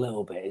pull back a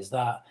little bit, is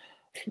that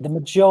the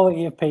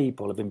majority of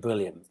people have been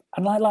brilliant.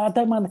 And like I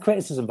don't mind the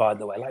criticism, by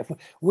the way. Like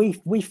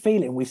we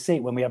feel it and we see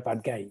it when we have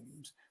bad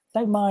games.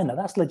 Don't mind that.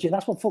 That's legit.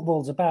 That's what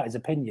football's about, is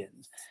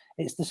opinions.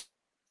 It's the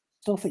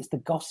stuff, it's the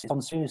gossip,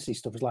 conspiracy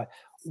stuff. It's like,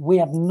 we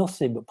have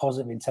nothing but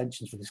positive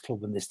intentions for this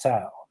club and this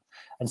town.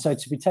 And so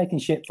to be taking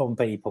shit from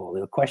people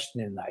who are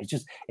questioning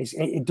that,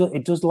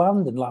 it does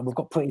land, and like we've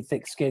got pretty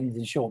thick skins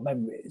and short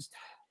memories.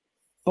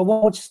 But what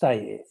I would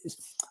say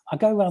is, I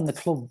go around the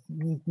club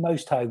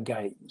most home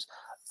games,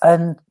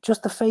 and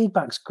just the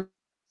feedback's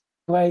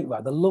great,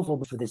 right? The love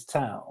for this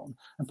town,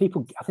 and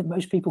people, I think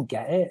most people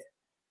get it,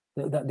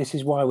 that this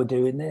is why we're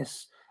doing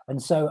this.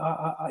 And so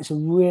it's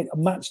a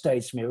match day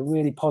to me, a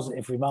really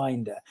positive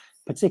reminder,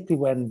 particularly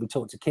when we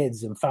talk to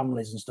kids and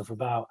families and stuff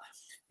about,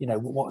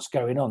 what's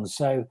going on.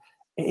 So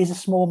it is a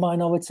small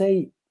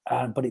minority,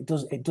 but it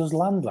does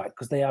land right,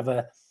 because they have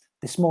the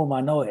small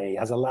minority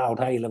has a loud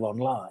hailer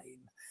online,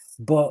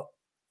 but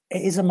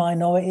it is a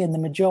minority, and the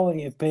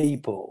majority of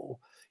people,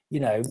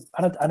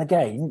 and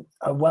again,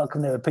 I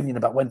welcome their opinion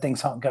about when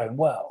things aren't going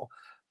well,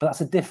 but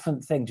that's a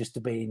different thing just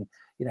to being,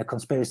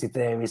 conspiracy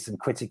theorists and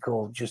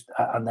critical,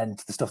 and then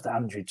to the stuff that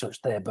Andrew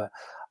touched there. But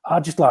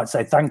I'd just like to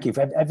say thank you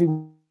for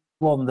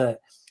everyone that,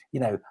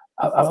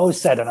 I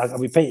always said, and I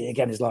repeat it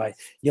again, is like,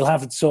 you'll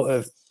have sort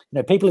of,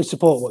 people who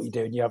support what you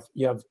do, and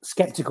you have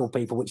skeptical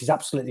people, which is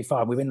absolutely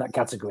fine within that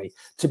category,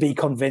 to be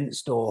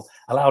convinced or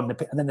allowed,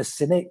 and then the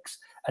cynics,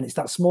 and it's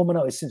that small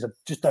minority of cynics,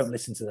 just don't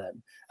listen to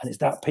them. And it's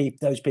that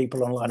those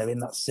people online are in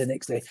that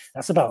cynics.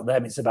 That's about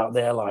them. It's about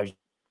their lives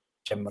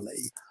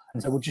generally.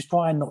 And so we're just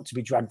trying not to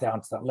be dragged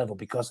down to that level,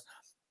 because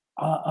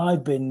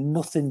I've been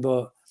nothing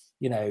but,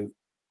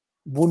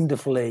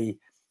 wonderfully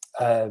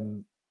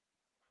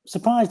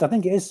surprised. I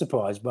think it is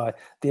surprised by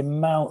the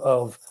amount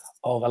of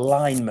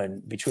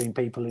alignment between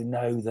people who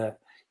know that,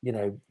 we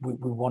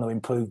want to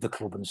improve the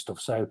club and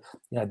stuff. So,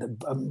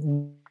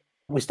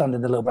 we're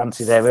standing the little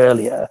ranty there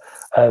earlier,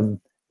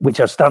 which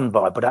I stand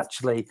by, but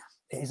actually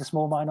it is a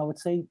small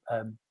minority.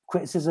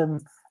 Criticism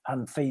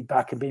and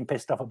feedback and being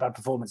pissed off at bad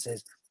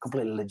performances,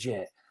 completely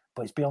legit.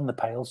 But it's beyond the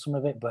pale, some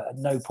of it. But at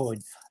no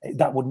point,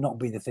 that would not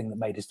be the thing that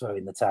made us throw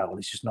in the towel.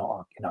 It's just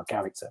not in our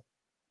character.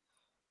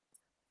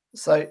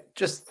 So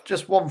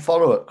just one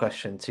follow-up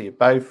question to you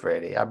both,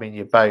 really. I mean,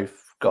 you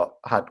both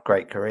had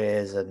great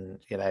careers and,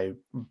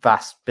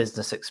 vast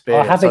business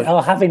experience.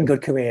 Having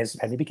good cares,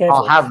 Penny, be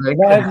careful. I'm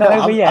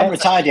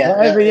retired yet.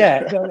 Not over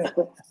yet.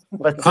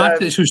 But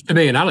this was to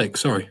me and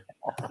Alex, sorry.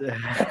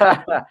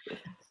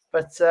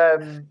 But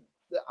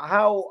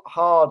how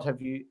hard have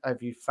you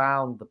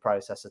found the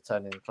process of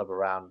turning the club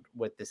around,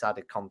 with this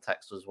added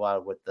context as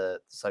well, with the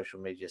social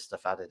media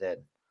stuff added in,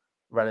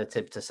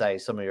 relative to, say,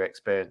 some of your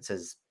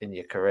experiences in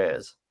your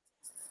careers?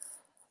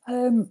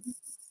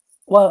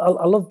 Well,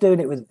 I love doing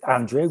it with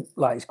Andrew.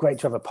 Like, it's great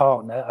to have a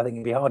partner. I think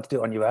it'd be hard to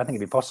do it on your own. I think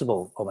it'd be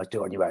possible almost to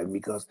do it on your own,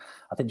 because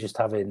I think just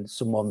having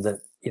someone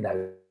that, we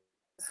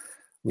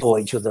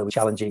support each other, we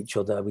challenge each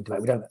other, we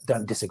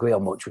don't disagree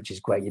on much, which is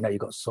great. You've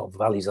got sort of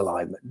values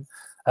alignment.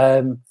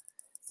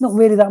 Not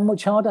really that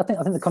much harder. I think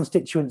the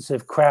constituents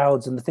of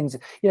crowds and the things,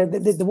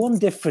 the one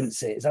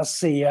difference is, as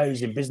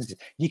CEOs in businesses,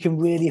 you can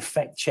really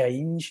affect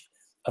change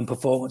and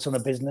performance on a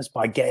business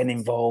by getting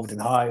involved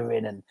and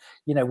hiring, and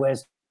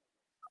whereas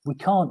we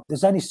can't.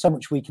 There's only so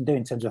much we can do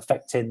in terms of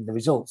affecting the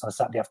results on a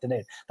Saturday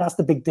afternoon. That's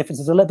the big difference.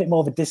 There's a little bit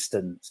more of a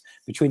distance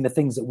between the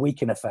things that we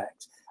can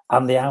affect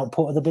and the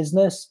output of the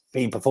business,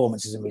 being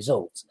performances and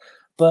results.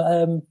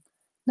 But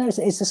no,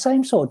 it's the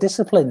same sort of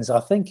disciplines.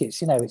 I think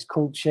it's it's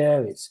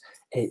culture,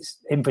 it's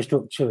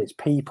infrastructure, it's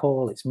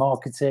people, it's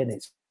marketing,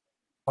 it's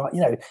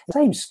the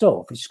same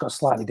stuff. It's just got a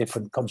slightly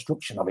different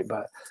construction of it.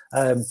 But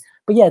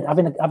yeah,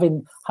 having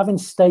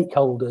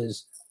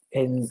stakeholders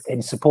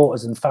in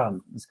supporters and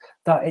fans,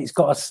 that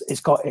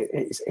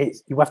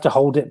you have to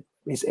hold it.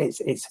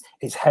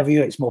 It's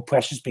heavier, it's more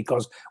precious,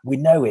 because we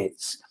know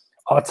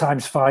our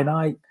time's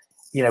finite.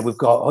 We've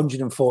got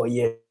 140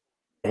 years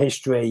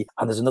history,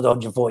 and there's another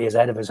 140 years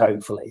ahead of us,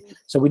 hopefully.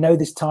 So we know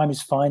this time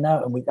is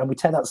finite, and we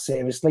take that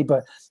seriously.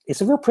 But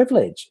it's a real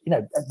privilege.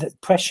 The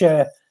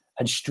pressure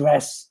and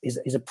stress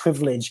is a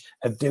privilege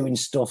of doing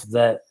stuff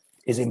that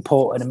is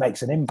important and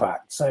makes an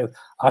impact. So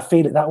I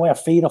feel it that way. I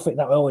feed off it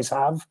that I always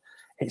have.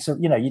 It's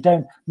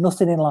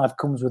nothing in life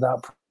comes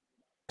without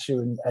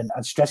pressure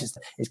and stress.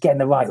 It's getting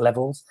the right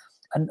levels.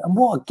 And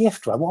what a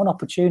gift, right? What an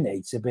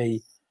opportunity to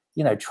be,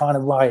 trying to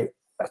write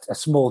a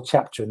small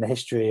chapter in the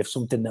history of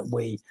something that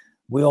we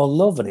all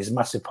love and is a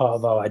massive part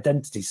of our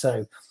identity.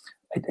 So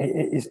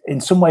it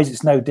in some ways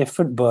it's no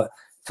different, but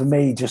for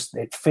me, just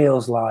it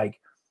feels like,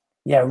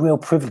 a real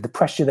privilege. The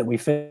pressure that we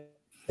feel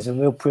is a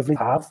real privilege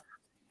to have,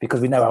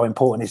 because we know how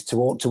important it is to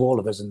all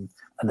of us and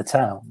the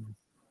town.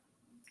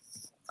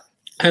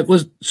 It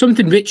was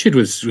something Richard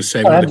was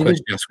saying with the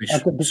question asked, which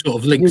sort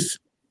of links.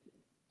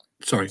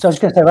 Sorry. So I was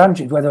going to say,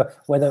 Andrew,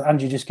 whether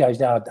Andrew just goes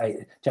down,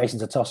 hey,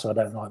 Jason's a tosser, I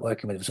don't like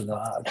working with him, or something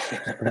like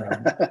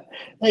that.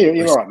 No,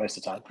 you're all right most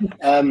of the time.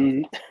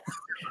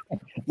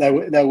 I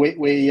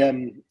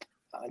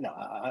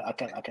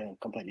can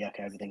completely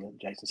echo everything that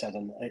Jason said,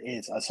 and it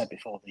is, as I said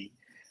before,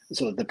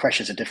 sort of the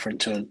pressures are different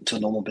to a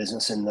normal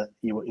business in that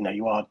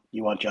you are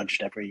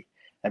judged every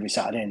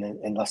Saturday and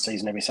in last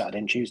season every Saturday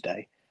and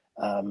Tuesday,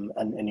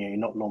 and you're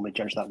not normally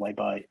judged that way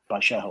by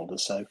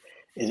shareholders. So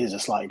it is a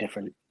slightly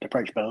different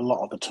approach, but a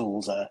lot of the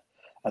tools are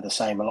the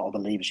same. A lot of the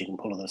levers you can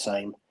pull are the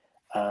same,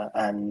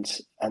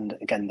 and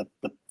again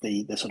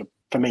the sort of,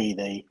 for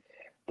me,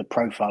 the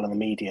profile and the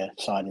media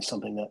side is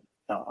something that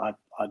I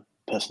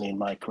personally in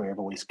my career have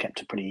always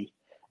kept a pretty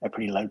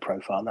low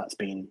profile, and that's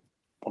been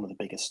one of the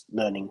biggest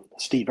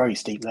very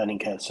steep learning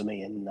curves for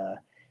me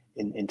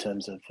in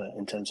terms of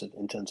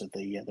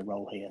the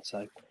role here.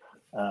 So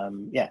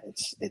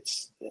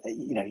it's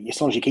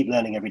as long as you keep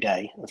learning every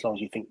day, as long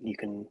as you think you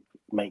can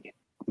make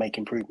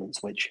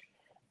improvements, which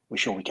we're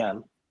sure we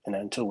can,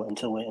 until we're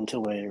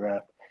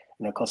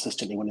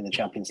consistently winning the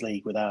Champions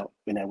League without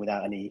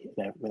any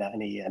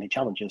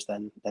challenges,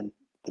 then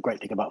the great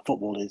thing about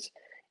football is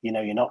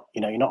you're not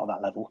at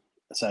that level.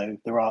 So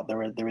there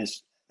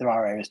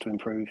are areas to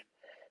improve,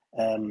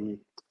 and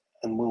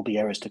will be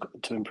areas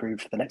to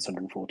improve for the next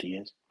 140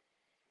 years.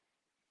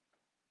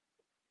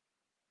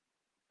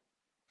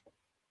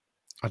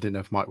 I didn't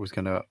know if Mike was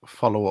going to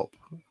follow up,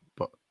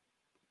 but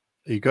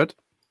are you good?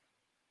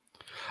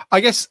 I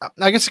guess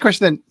the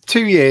question then,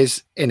 2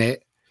 years in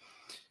it,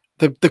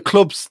 the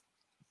club's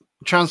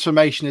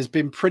transformation has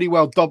been pretty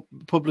well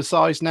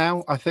publicised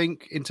now, I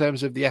think, in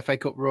terms of the FA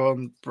Cup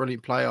run,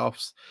 brilliant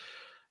playoffs.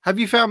 Have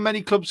you found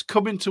many clubs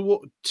coming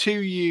to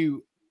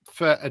you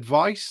for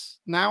advice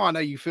now? I know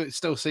you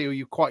still see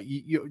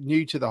you're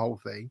new to the whole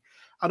thing.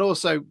 And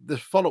also the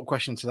follow-up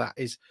question to that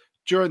is,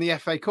 during the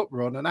FA Cup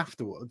run and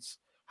afterwards,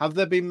 have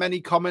there been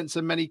many comments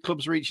and many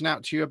clubs reaching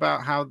out to you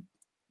about how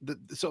the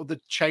sort of the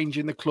change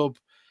in the club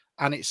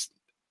and its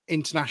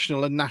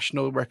international and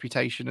national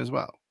reputation as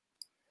well?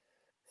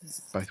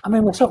 I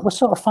mean, we're sort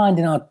of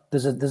finding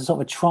there's a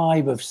sort of a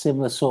tribe of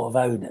similar sort of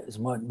owners.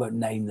 Won't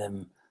name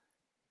them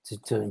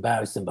to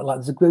embarrass them, but like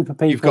there's a group of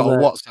people. You've got a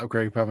WhatsApp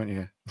group, haven't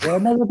you? Well,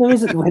 no, there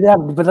isn't.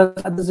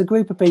 But there's a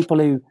group of people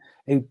who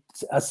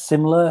are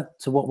similar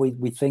to what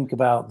we think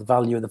about the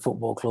value of the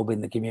football club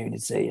in the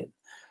community,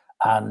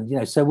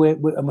 and so we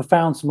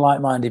found some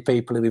like-minded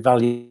people who we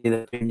value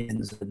their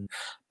opinions,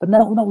 but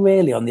not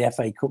really on the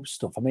FA Cup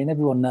stuff. I mean,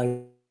 everyone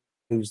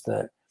knows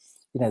that.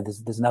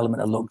 There's an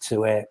element of luck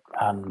to it,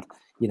 and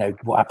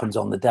what happens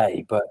on the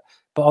day. But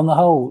on the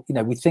whole,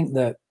 we think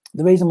that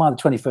the reason why the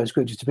 21st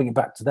group, just to bring it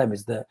back to them,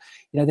 is that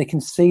they can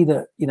see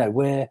that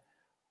we're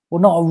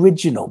not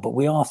original, but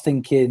we are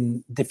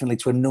thinking differently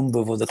to a number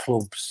of other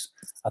clubs.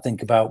 I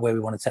think about where we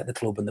want to take the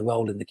club and the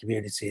role in the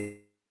community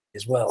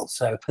as well.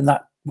 So, and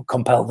that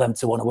compelled them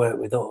to want to work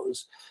with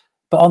us.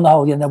 But on the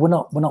whole,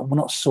 we're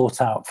not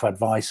sought out for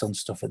advice on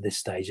stuff at this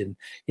stage, and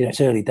it's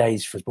early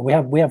days for us. But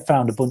we have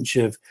found a bunch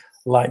of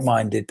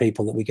like-minded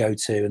people that we go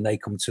to, and they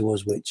come to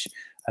us, which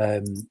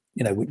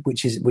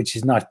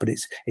is nice. But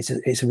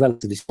it's a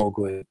relatively small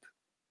group.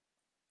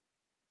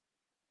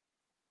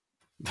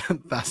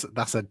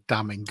 That's a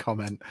damning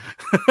comment.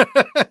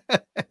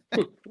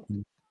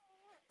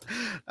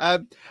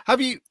 Have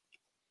you?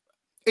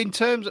 In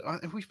terms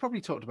of, we've probably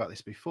talked about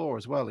this before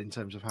as well, in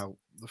terms of how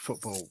the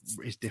football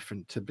is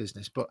different to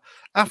business. But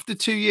after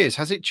 2 years,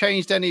 has it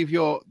changed any of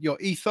your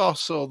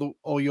ethos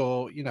or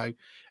your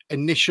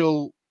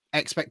initial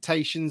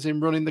expectations in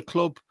running the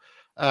club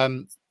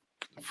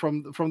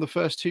from the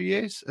first 2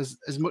 years?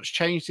 Has much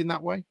changed in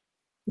that way?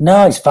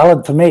 No, it's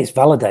valid for me. It's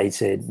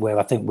validated where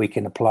I think we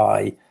can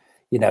apply,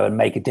 and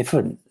make a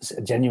difference.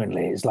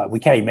 Genuinely, it's like we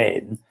came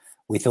in,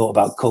 we thought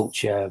about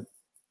culture,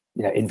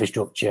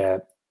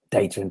 infrastructure,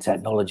 data and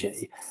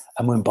technology,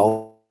 and we're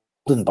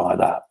emboldened by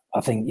that. I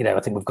think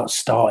we've got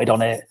started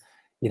on it.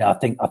 I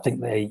think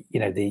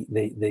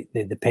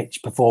the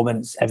pitch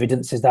performance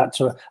evidences that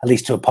at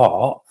least to a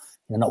part.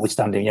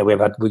 Notwithstanding,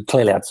 we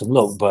clearly had some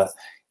luck, but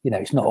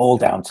it's not all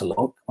down to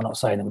luck. We're not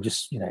saying that we're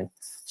just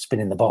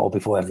spinning the bottle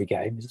before every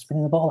game. Is it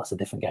spinning the bottle? That's a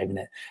different game, isn't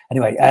it?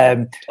 Anyway,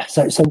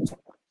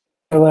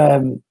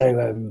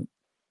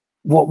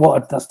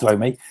 what that's thrown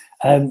me.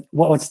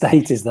 What I would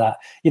state is that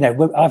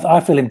I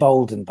feel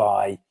emboldened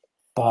by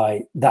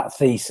that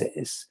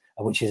thesis,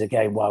 which is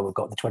again why we've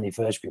got the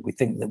 21st group. We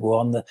think that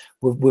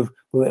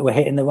we're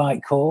hitting the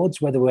right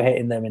chords, whether we're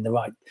hitting them in the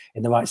right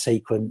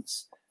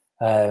sequence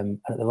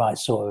and at the right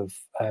sort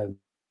of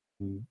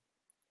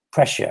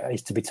pressure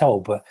is to be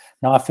told. But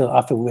now I feel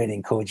really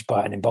encouraged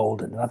by it and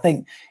emboldened. And I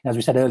think, as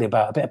we said earlier,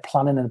 about a bit of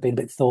planning and being a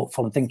bit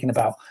thoughtful and thinking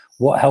about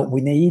what help we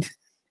need,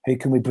 who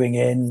can we bring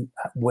in,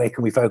 where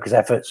can we focus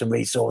efforts and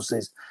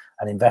resources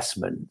and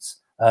investments.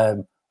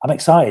 I'm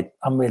excited.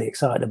 I'm really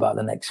excited about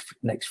the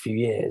next few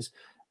years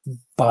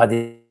by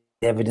the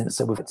evidence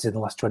that we've had in the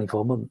last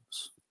 24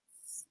 months.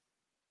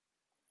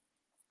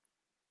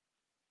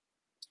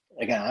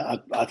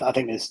 Again, I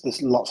think there's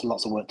lots and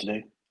lots of work to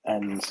do,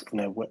 and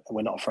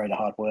we're not afraid of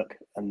hard work,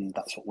 and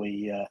that's what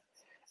we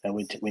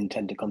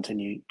intend to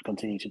continue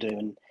to do.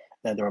 And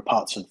there are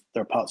parts of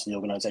the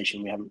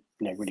organisation we haven't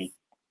really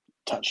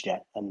touched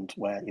yet, and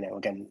where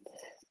again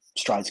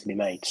strides can be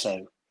made.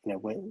 So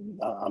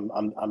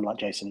I'm like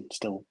Jason,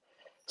 still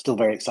still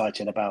very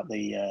excited about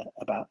the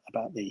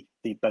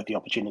both the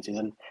opportunities.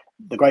 And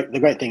the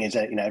great thing is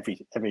that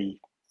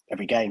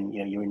every game,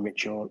 you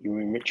enrich your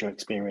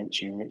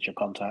experience, you enrich your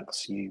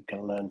contacts, you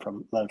can learn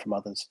from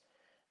others.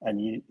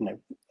 And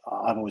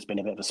I've always been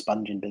a bit of a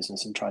sponge in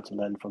business and tried to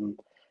learn from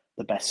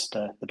the best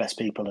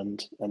people,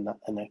 and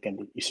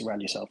again, you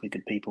surround yourself with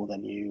good people,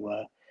 then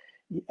you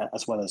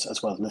as well as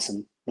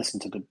listen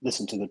to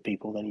good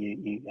people, then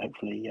you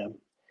hopefully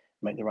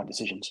make the right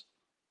decisions.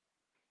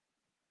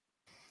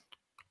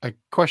 A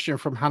question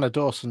from Hannah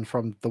Dawson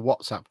from the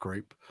WhatsApp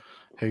group,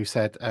 who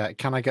said,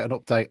 can I get an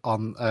update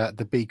on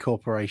the B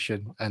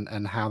Corporation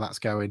and how that's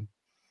going?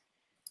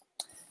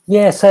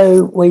 Yeah,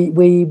 so we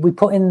went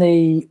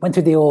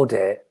through the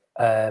audit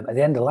at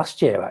the end of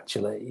last year,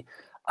 actually,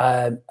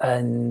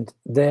 and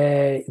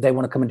they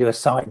want to come and do a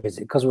site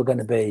visit because we're going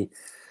to be,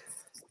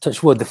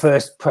 touch wood, the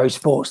first pro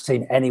sports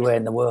team anywhere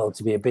in the world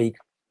to be a B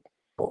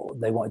Corp.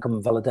 They want to come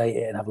and validate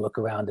it and have a look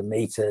around and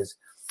meet us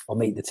or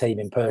meet the team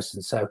in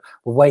person. So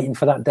we're waiting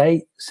for that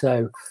date.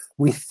 So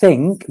we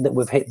think that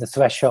we've hit the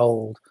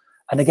threshold.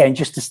 And again,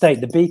 just to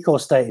state, the B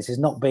Corp status is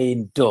not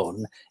being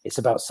done. It's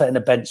about setting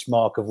a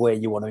benchmark of where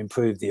you want to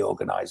improve the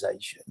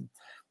organisation.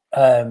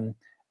 And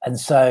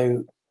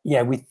so,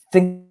 yeah, we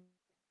think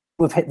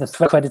we've hit the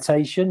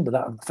accreditation, but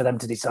that for them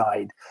to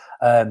decide.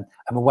 And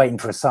we're waiting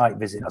for a site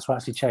visit. That's why I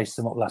actually chased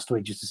them up last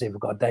week just to see if we've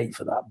got a date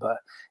for that. But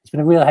it's been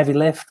a real heavy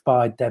lift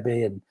by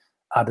Debbie and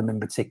Adam in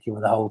particular,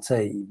 the whole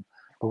team.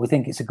 But we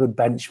think it's a good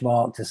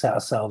benchmark to set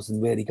ourselves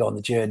and really go on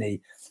the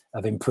journey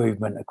of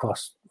improvement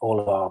across all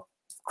of our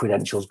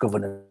credentials,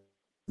 governance,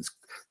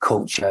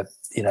 culture,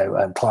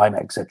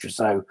 climate, etc.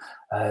 So,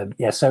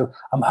 so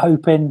I'm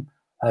hoping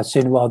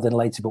sooner rather than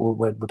later, but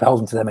we're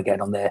beholden to them again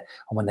on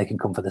when they can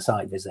come for the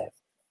site visit.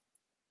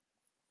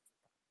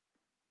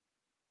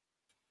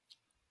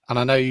 And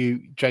I know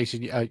you,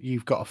 Jason,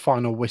 you've got a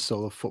final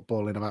whistle of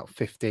football in about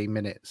 15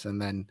 minutes, and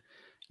then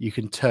you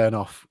can turn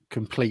off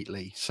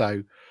completely.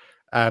 So,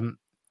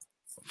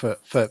 for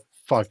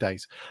 5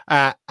 days,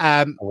 and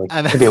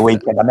maybe a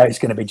weekend. I know it's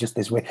going to be just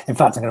this week. In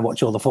fact, I'm going to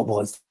watch all the football.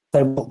 It's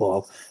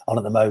football on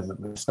at the moment.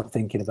 We're stop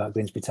thinking about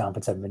Grimsby Town for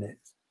 10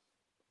 minutes.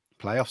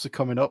 Playoffs are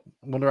coming up.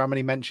 I wonder how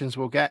many mentions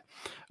we'll get.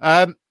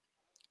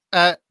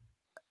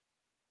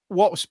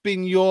 What's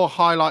been your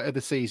highlight of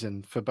the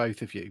season for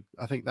both of you?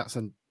 I think that's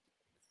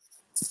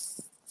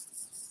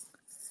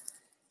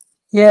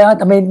Yeah,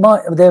 I mean,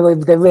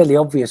 they're really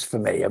obvious for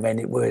me. I mean,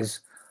 it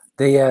was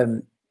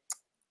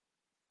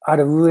I had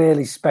a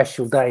really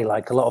special day,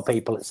 like a lot of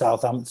people at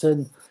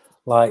Southampton.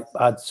 Like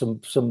I had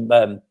some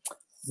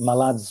my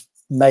lads'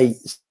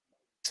 mates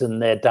and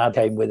their dad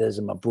came with us,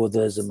 and my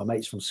brothers and my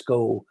mates from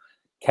school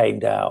came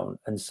down,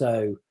 and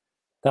so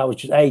that was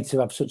just to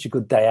have such a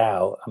good day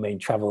out. I mean,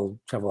 travel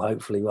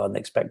hopefully rather than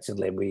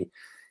expectedly. We,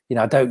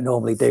 I don't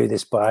normally do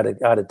this, but I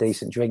had a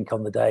decent drink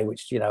on the day,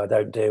 which I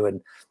don't do.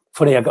 And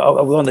funny, I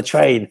was on the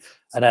train,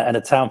 and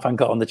a town fan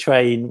got on the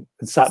train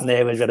and sat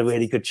there and we had a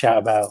really good chat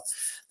about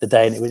the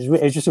day, and it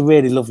was just a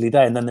really lovely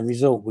day. And then the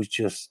result was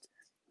just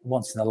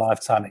once in a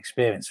lifetime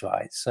experience,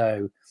 right?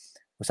 So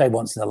we say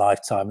once in a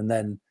lifetime, and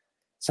then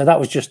so that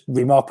was just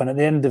remarkable. And at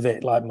the end of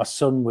it, like my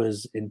son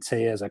was in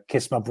tears. I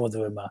kissed my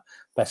brother and my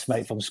best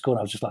mate from school.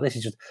 And I was just like, this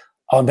is just.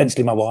 Oh,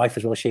 eventually my wife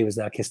as well. She was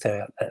there. I kissed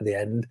her at the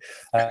end.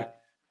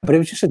 But it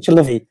was just such a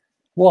lovely.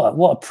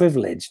 What a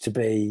privilege to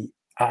be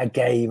at a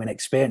game and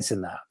experiencing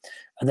that.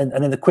 And then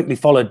they're quickly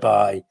followed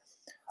by.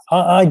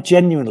 I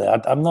genuinely,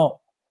 I'm not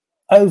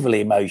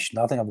overly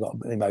emotional. I think I've got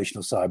an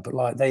emotional side, but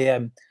like they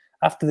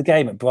after the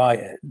game at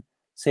Brighton,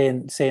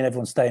 seeing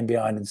everyone staying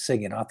behind and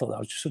singing, I thought that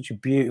was just such a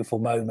beautiful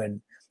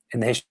moment in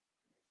the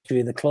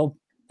history of the club.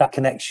 That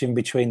connection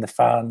between the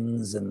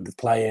fans and the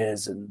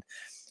players, and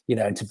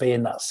and to be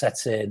in that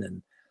setting,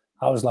 and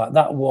I was like,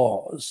 that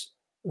was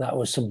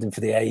something for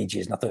the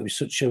ages. And I thought it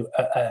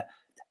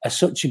was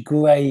such a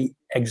great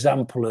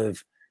example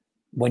of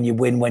when you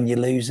win, when you're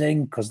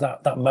losing, because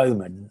that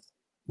moment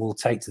will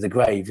take to the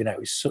grave. It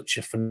was such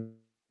a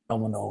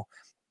phenomenal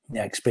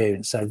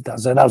experience. So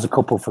that was a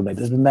couple for me.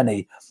 There's been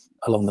many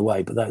along the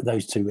way, but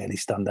those two really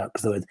stand out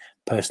because they were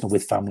personal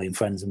with family and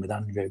friends and with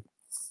Andrew.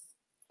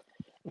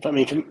 I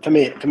mean, for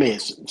me,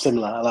 it's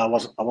similar. I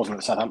wasn't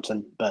at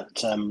Southampton,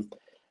 but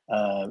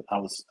I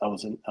was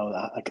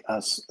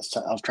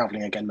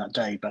travelling again that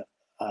day. But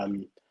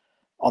on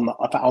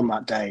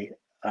that day,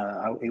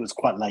 it was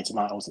quite late at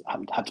night. I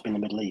had to be in the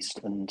Middle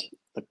East, and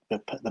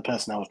the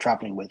person I was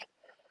travelling with,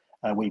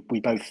 we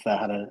both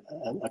had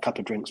a couple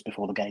of drinks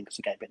before the game because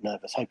we get a bit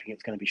nervous, hoping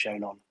it's going to be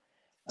shown on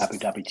Abu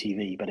Dhabi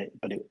TV, but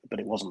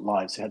it wasn't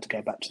live, so I had to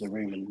go back to the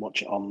room and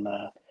watch it on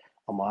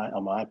my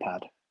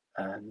iPad.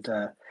 And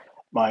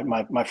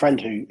my friend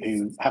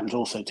who happens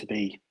also to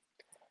be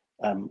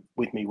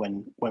with me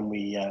when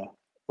we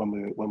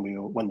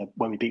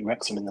beat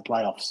Wrexham in the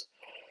playoffs,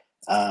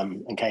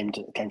 and came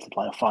to the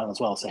playoff final as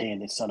well. So he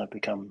and his son have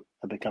become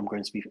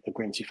Grimsby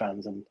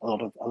fans, and a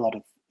lot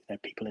of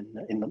people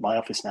in my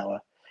office now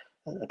are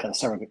kind of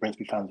surrogate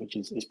Grimsby fans, which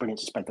is brilliant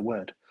to spread the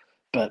word.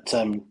 But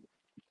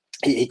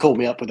he called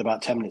me up with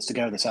about 10 minutes to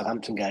go in the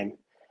Southampton game,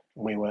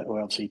 we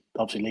were obviously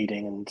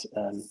leading,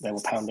 and they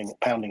were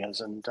pounding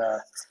us, and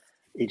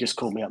he just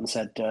called me up and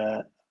said,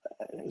 it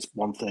was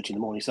 1:30 in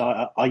the morning.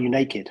 So, are you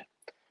naked?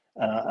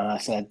 And I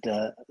said,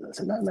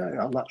 no,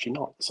 I'm actually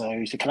not. So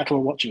he said, can I come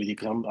and watch it with you?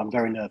 Because I'm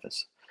very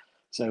nervous.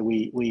 So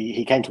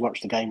he came to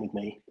watch the game with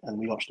me, and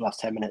we watched the last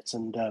 10 minutes.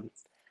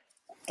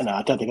 And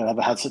I don't think I've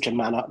ever had such a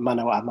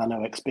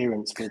mano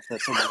experience with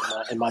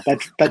someone in my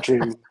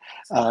bedroom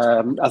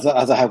as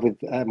I have with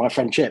my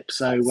friend Chip.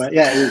 So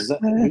yeah, it was.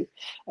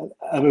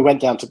 We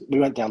went down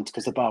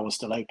because the bar was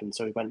still open.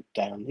 So we went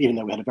down, even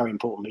though we had a very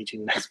important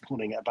meeting the next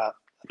morning at about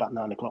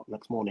 9 o'clock the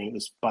next morning. It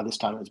was by this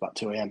time it was about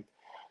 2 a.m.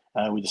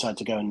 We decided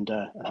to go and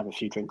have a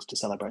few drinks to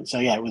celebrate. So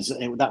yeah,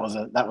 that was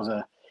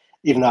a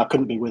even though I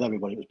couldn't be with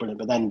everybody, it was brilliant.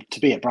 But then to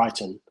be at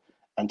Brighton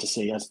and to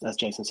see, as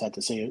Jason said,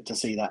 to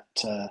see that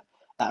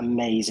that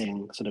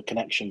amazing sort of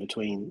connection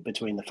between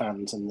the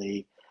fans and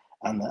the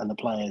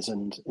players,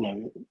 and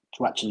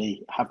to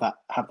actually have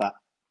that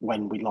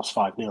when we lost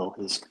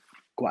 5-0 is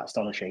quite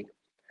astonishing.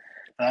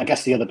 And I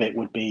guess the other bit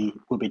would be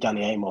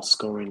Danny Amos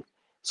scoring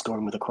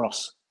with a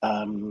cross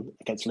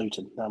against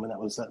Luton. I mean, that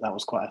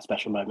was quite a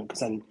special moment,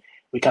 because then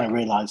we kind of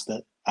realised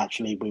that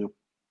actually we were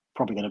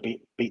probably going to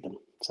beat them.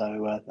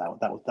 So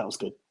that was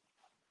good.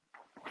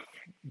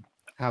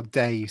 How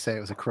dare you say it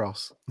was a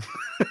cross?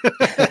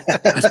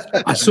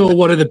 I saw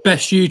one of the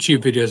best YouTube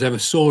videos I ever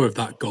saw of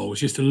that goal. It was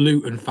just a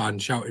Luton fan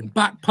shouting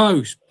back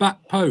post,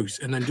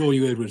 and then all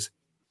you heard was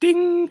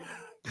ding.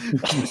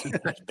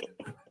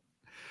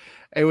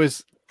 It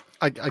was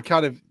I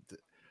kind of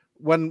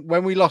when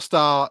we lost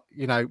our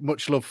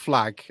much loved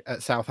flag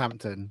at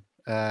Southampton.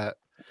 I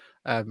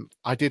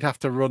did have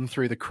to run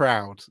through the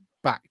crowd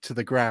back to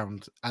the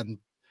ground, and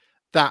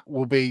that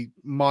will be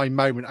my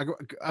moment.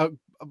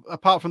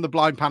 Apart from the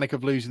blind panic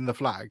of losing the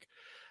flag,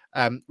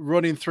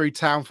 running through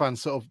town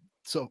fans sort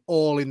of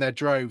all in their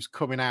droves,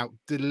 coming out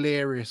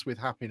delirious with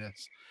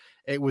happiness.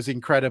 It was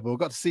incredible.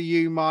 Got to see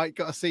you, Mike.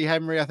 Got to see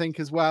Henry, I think,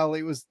 as well.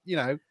 It was,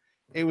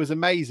 it was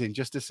amazing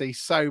just to see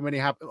so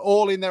many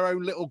all in their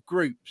own little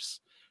groups,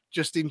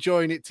 just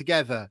enjoying it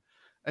together.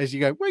 As you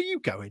go, where are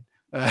you going?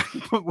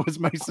 Was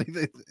mostly,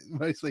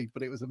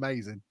 but it was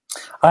amazing.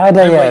 I had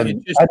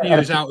he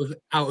was out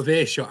of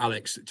earshot,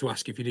 Alex, to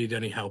ask if you need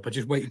any help. I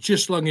just waited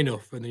just long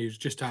enough, and he was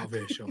just out of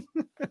earshot.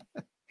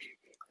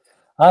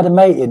 I had a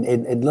mate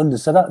in London.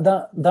 So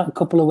that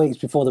couple of weeks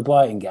before the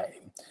Brighton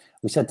game,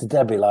 we said to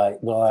Debbie,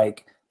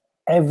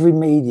 every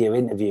media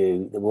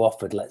interview that we're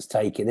offered, let's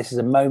take it. This is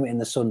a moment in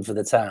the sun for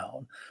the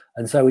town.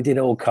 And so we did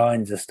all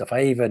kinds of stuff.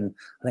 I think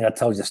I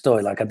told you the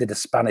story. I did a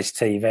Spanish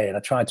TV, and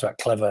I tried to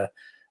act clever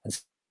and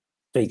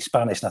speak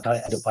Spanish, and I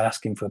ended up by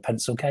asking for a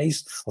pencil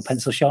case or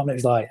pencil sharpener.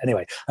 It was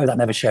anyway, I hope that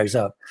never shows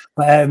up.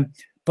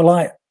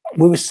 But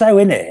we were so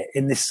in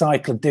this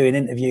cycle of doing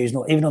interviews.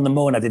 Even on the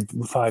morning, I did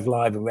 5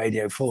 Live and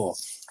Radio 4.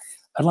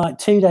 And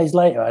 2 days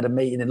later, I had a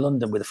meeting in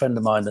London with a friend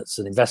of mine that's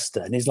an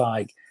investor, and he's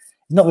not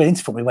really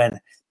into football. He went,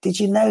 "Did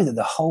you know that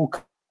the whole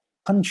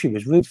country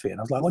was rooting for you?" And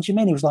I was like, "What do you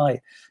mean?" He was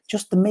like,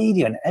 "Just the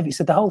media." And he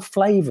said the whole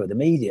flavour of the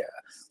media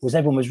was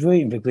everyone was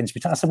rooting for Grimsby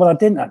Town. I said, "Well, I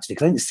didn't actually,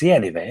 because I didn't see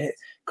any of it,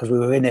 because we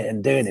were in it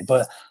and doing it."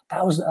 But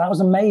that was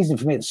amazing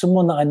for me. That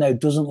someone that I know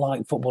doesn't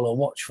like football or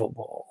watch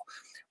football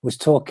was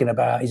talking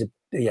about. He's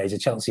a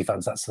Chelsea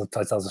fan. So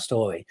that tells a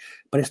story.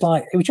 But it's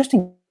it was just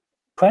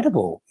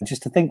incredible,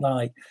 just to think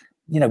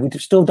we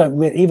still don't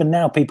really, even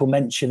now people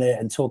mention it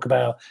and talk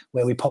about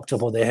where we popped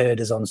up or they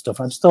heard us on stuff.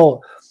 And I just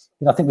thought,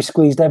 I think we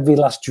squeezed every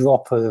last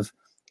drop of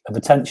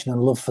attention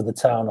and love for the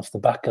town off the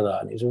back of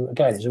that. And it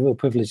was a real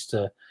privilege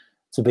to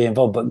be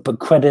involved. But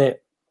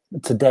credit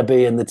to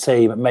Debbie and the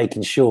team at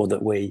making sure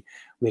that we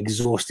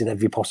exhausted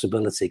every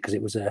possibility, because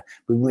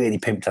we really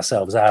pimped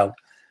ourselves out.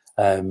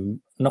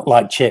 Not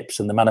like Chips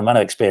and the mano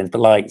experience,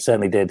 but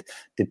certainly did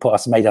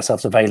made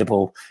ourselves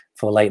available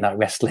for late night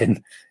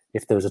wrestling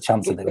if there was a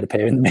chance that they would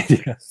appear in the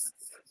media.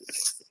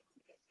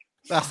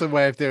 That's the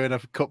way of doing a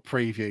cup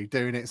preview,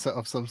 doing it sort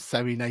of some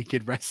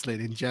semi-naked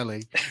wrestling in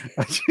jelly.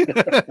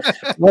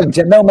 Well,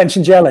 no one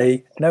mentioned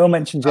jelly.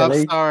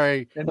 I'm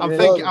sorry. I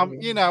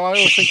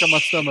always think on my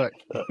stomach.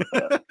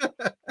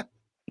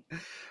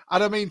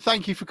 And I mean,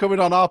 thank you for coming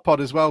on our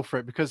pod as well for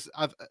it, because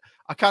I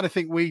kind of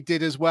think we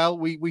did as well.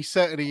 We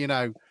certainly,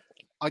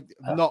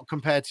 not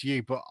compared to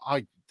you, but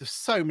there's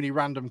so many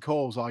random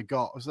calls I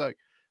got. It was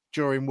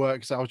during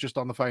work, so I was just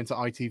on the phone to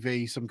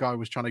ITV. Some guy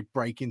was trying to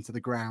break into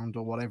the ground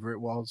or whatever it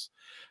was,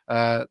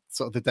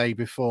 sort of the day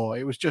before.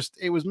 It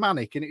was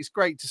manic, and it's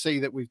great to see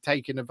that we've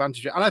taken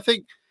advantage of it. And I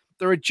think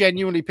there are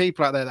genuinely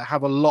people out there that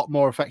have a lot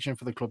more affection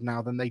for the club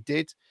now than they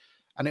did.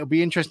 And it'll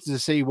be interesting to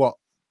see what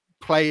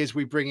players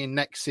we bring in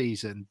next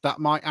season that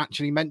might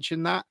actually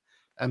mention that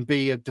and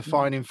be a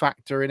defining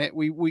factor in it.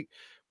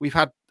 We've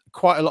had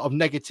quite a lot of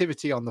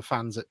negativity on the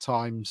fans at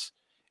times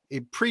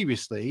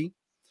previously,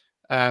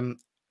 and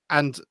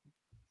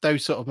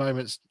those sort of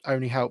moments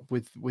only help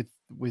with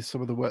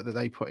some of the work that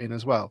they put in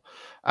as well.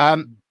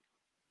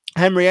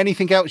 Henry,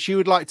 anything else you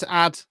would like to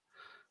add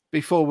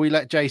before we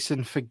let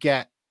Jason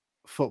forget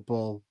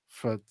football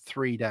for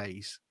 3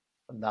 days?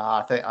 No,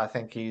 I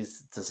think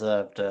he's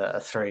deserved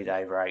a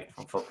 3-day break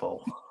from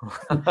football.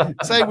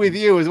 Same with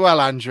you as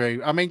well,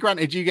 Andrew. I mean,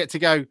 granted, you get to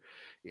go.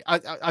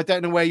 I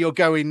don't know where you're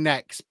going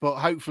next, but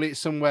hopefully it's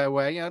somewhere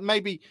where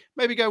maybe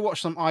go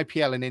watch some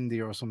IPL in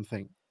India or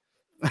something.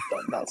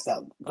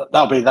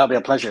 That'll be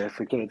a pleasure if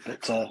we could.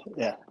 But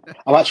yeah,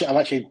 I'm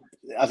actually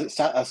as it's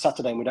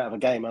Saturday and we don't have a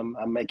game.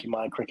 I'm making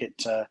my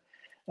cricket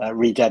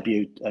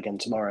re-debut again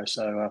tomorrow,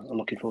 so I'm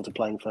looking forward to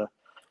playing for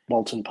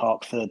Walton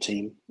Park third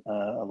team.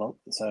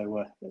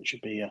 So it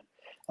should be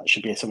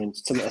something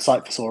a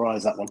sight for sore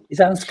eyes. That one. Is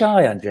that on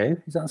Sky, Andrew?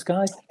 Is that on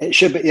Sky? It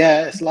should be.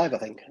 Yeah, it's live. I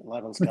think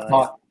live on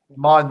Sky.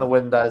 Mind the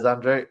windows,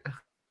 Andrew.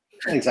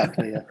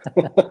 Exactly. Yeah.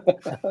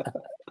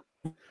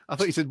 I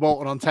thought you said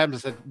Walton on Thames. I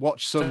said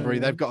watch Sunbury.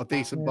 They've got a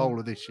decent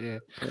bowler this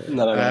year.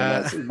 No.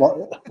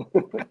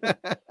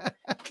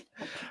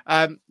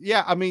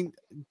 Yeah, I mean,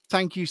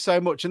 thank you so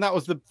much. And that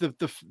was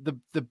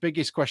the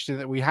biggest question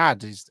that we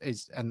had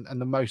and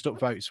the most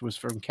upvotes was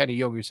from Kenny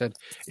Young, who said,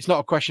 it's not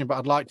a question, but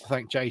I'd like to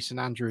thank Jason,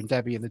 Andrew and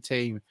Debbie and the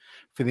team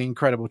for the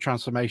incredible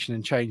transformation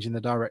and change in the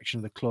direction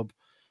of the club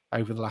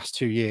over the last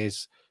 2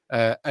 years.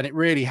 And it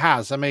really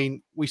has. I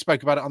mean, we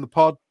spoke about it on the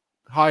pod,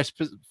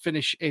 highest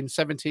finish in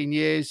 17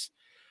 years,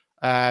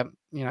 FA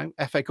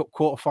Cup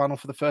quarterfinal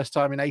for the first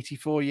time in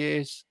 84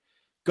 years,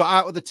 got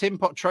out of the Tin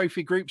Pot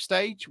Trophy group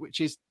stage,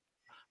 which is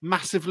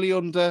massively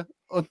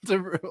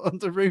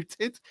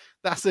underrooted.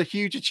 That's a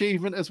huge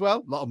achievement as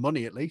well. A lot of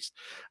money, at least.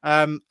 We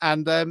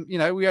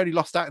only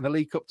lost out in the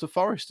League Cup to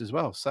Forest as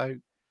well. So,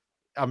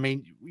 I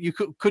mean,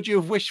 could you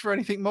have wished for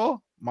anything more?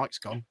 Mike's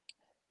gone.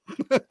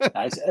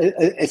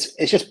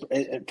 It's just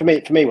for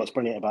me. What's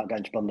brilliant about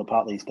going to Blundell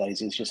Park these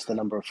days is just the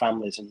number of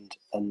families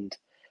and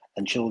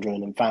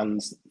children and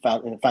fans,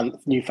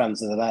 new fans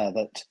that are there.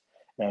 That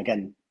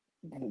again,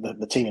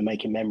 the team are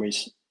making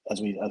memories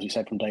as we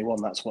said from day one.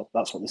 That's what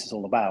this is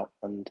all about.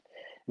 And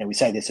we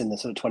say this in the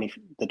sort of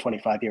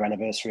 25-year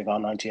anniversary of our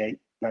 98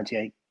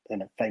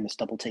 famous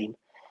double team.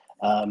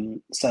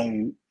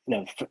 So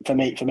for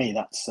me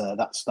that's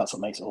what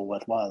makes it all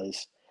worthwhile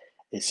is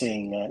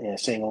seeing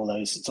all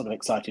those sort of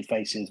excited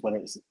faces, whether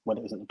it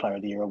was at the Player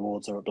of the Year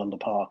awards or at Blundell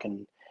Park,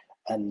 and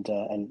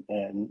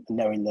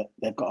knowing that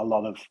they've got a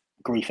lot of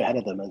grief ahead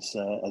of them as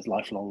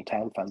lifelong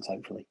town fans,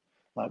 hopefully,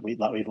 like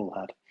we've all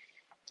had,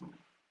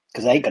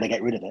 because they ain't going to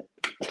get rid of it.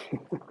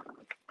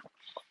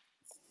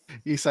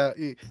 You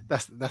say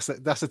that's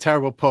a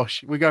terrible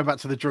push. We're going back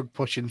to the drug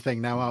pushing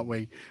thing now, aren't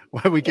we?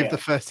 Where we give the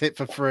first hit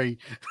for free.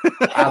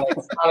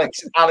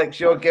 Alex,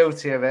 you're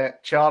guilty of it.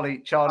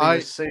 Charlie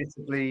was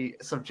suitably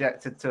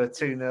subjected to a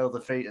 2-0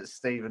 defeat at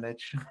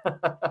Stevenage.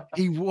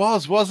 He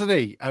was, wasn't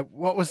he?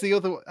 What was the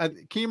other?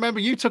 Can you remember?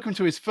 You took him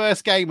to his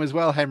first game as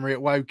well, Henry,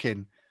 at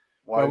Woking,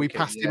 where we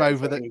passed him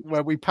over.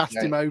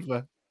 Him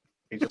over.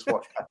 He just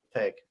watched Peppa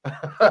Pig.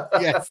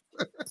 Yes.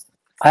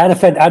 I had a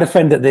friend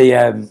at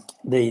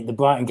the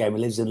Brighton game who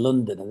lives in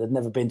London, and they'd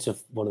never been to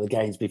one of the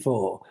games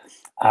before,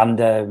 and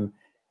her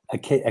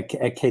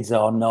kids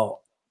are not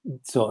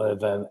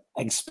sort of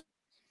exposed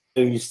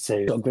to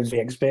sort of Grimsby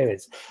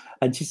experience.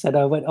 And she said,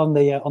 I went on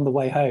the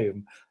way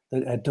home.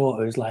 Her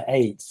daughter, who's like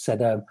 8,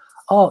 said,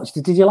 "Oh,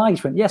 did you like it?"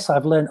 She went, "Yes,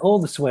 I've learned all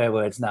the swear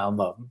words now,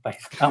 Mum."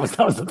 That was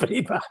the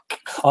feedback.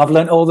 I've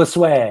learned all the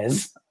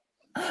swears,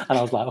 and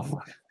I was like, "Oh,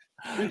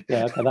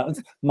 yeah, okay,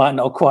 that might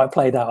not have quite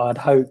played out I'd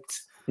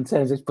hoped." In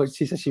terms of, but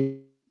she said she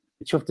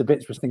chuffed to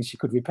bits for things she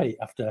could repeat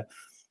after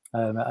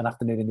an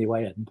afternoon in the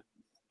away end.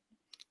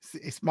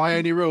 It's my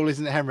only rule,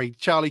 isn't it, Henry?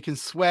 Charlie can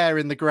swear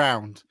in the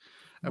ground,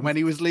 and when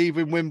he was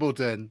leaving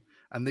Wimbledon,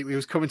 and he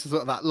was coming to sort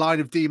of that line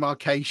of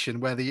demarcation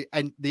where the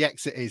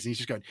exit is, and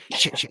he's just going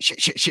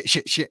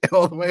shit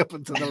all the way up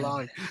until the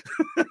line.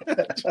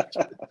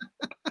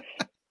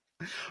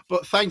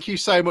 But thank you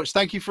so much.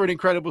 Thank you for an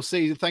incredible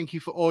season. Thank you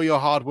for all your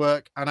hard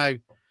work. I know.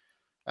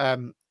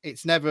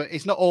 It's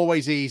not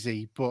always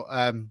easy,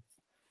 but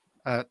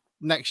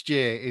next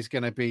year is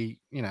going to be,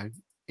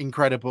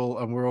 incredible,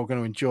 and we're all going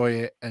to enjoy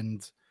it.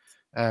 And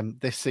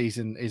this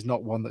season is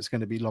not one that's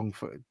going to be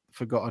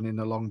forgotten in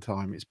a long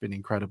time. It's been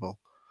incredible.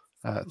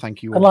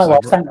 Thank you. And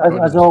likewise,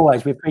 as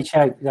always, we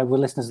appreciate we're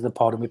listeners of the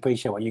pod, and we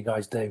appreciate what you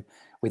guys do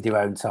with your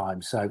own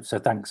time. So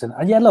thanks.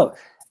 And yeah, look,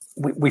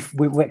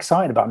 we're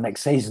excited about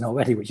next season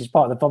already, which is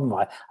part of the problem.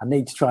 I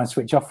need to try and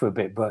switch off for a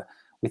bit, but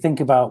we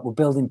think about we're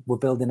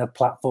building a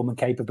platform and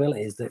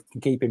capabilities that can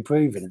keep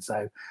improving, and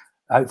so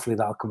hopefully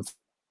that'll come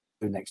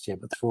through next year.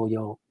 But for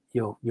all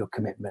your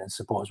commitment and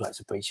support as well, it's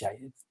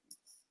appreciated.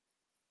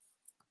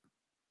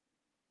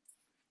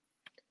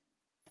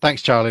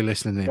 Thanks, Charlie,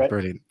 listening in. Great.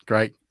 Brilliant,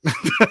 great.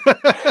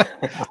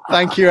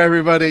 Thank you,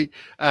 everybody,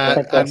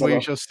 and we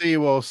shall see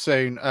you all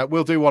soon.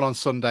 We'll do one on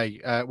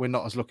Sunday. We're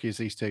not as lucky as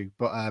these two,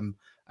 but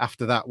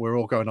after that, we're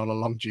all going on a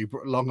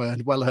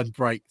long-earned, well-earned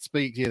break.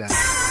 Speak to you then.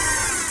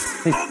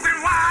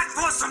 Open wide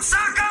for some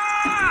soccer!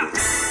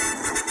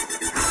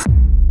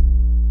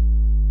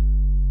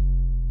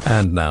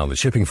 And now the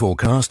shipping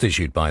forecast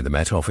issued by the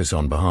Met Office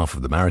on behalf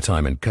of the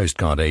Maritime and Coast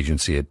Guard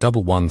Agency at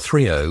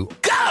 1130.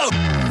 Go!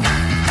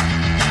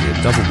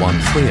 At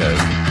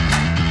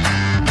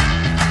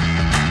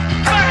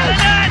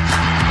 1130.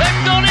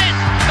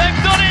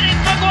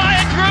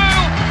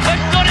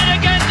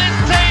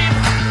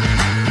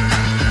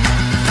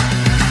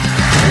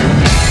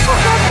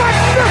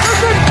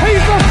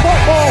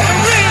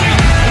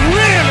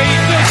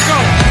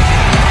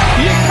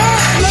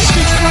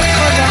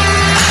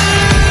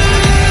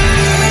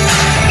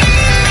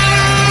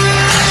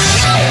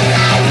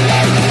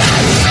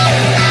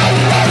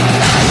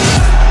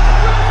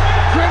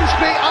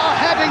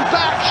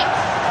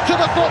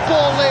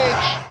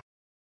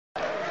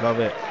 Love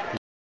it.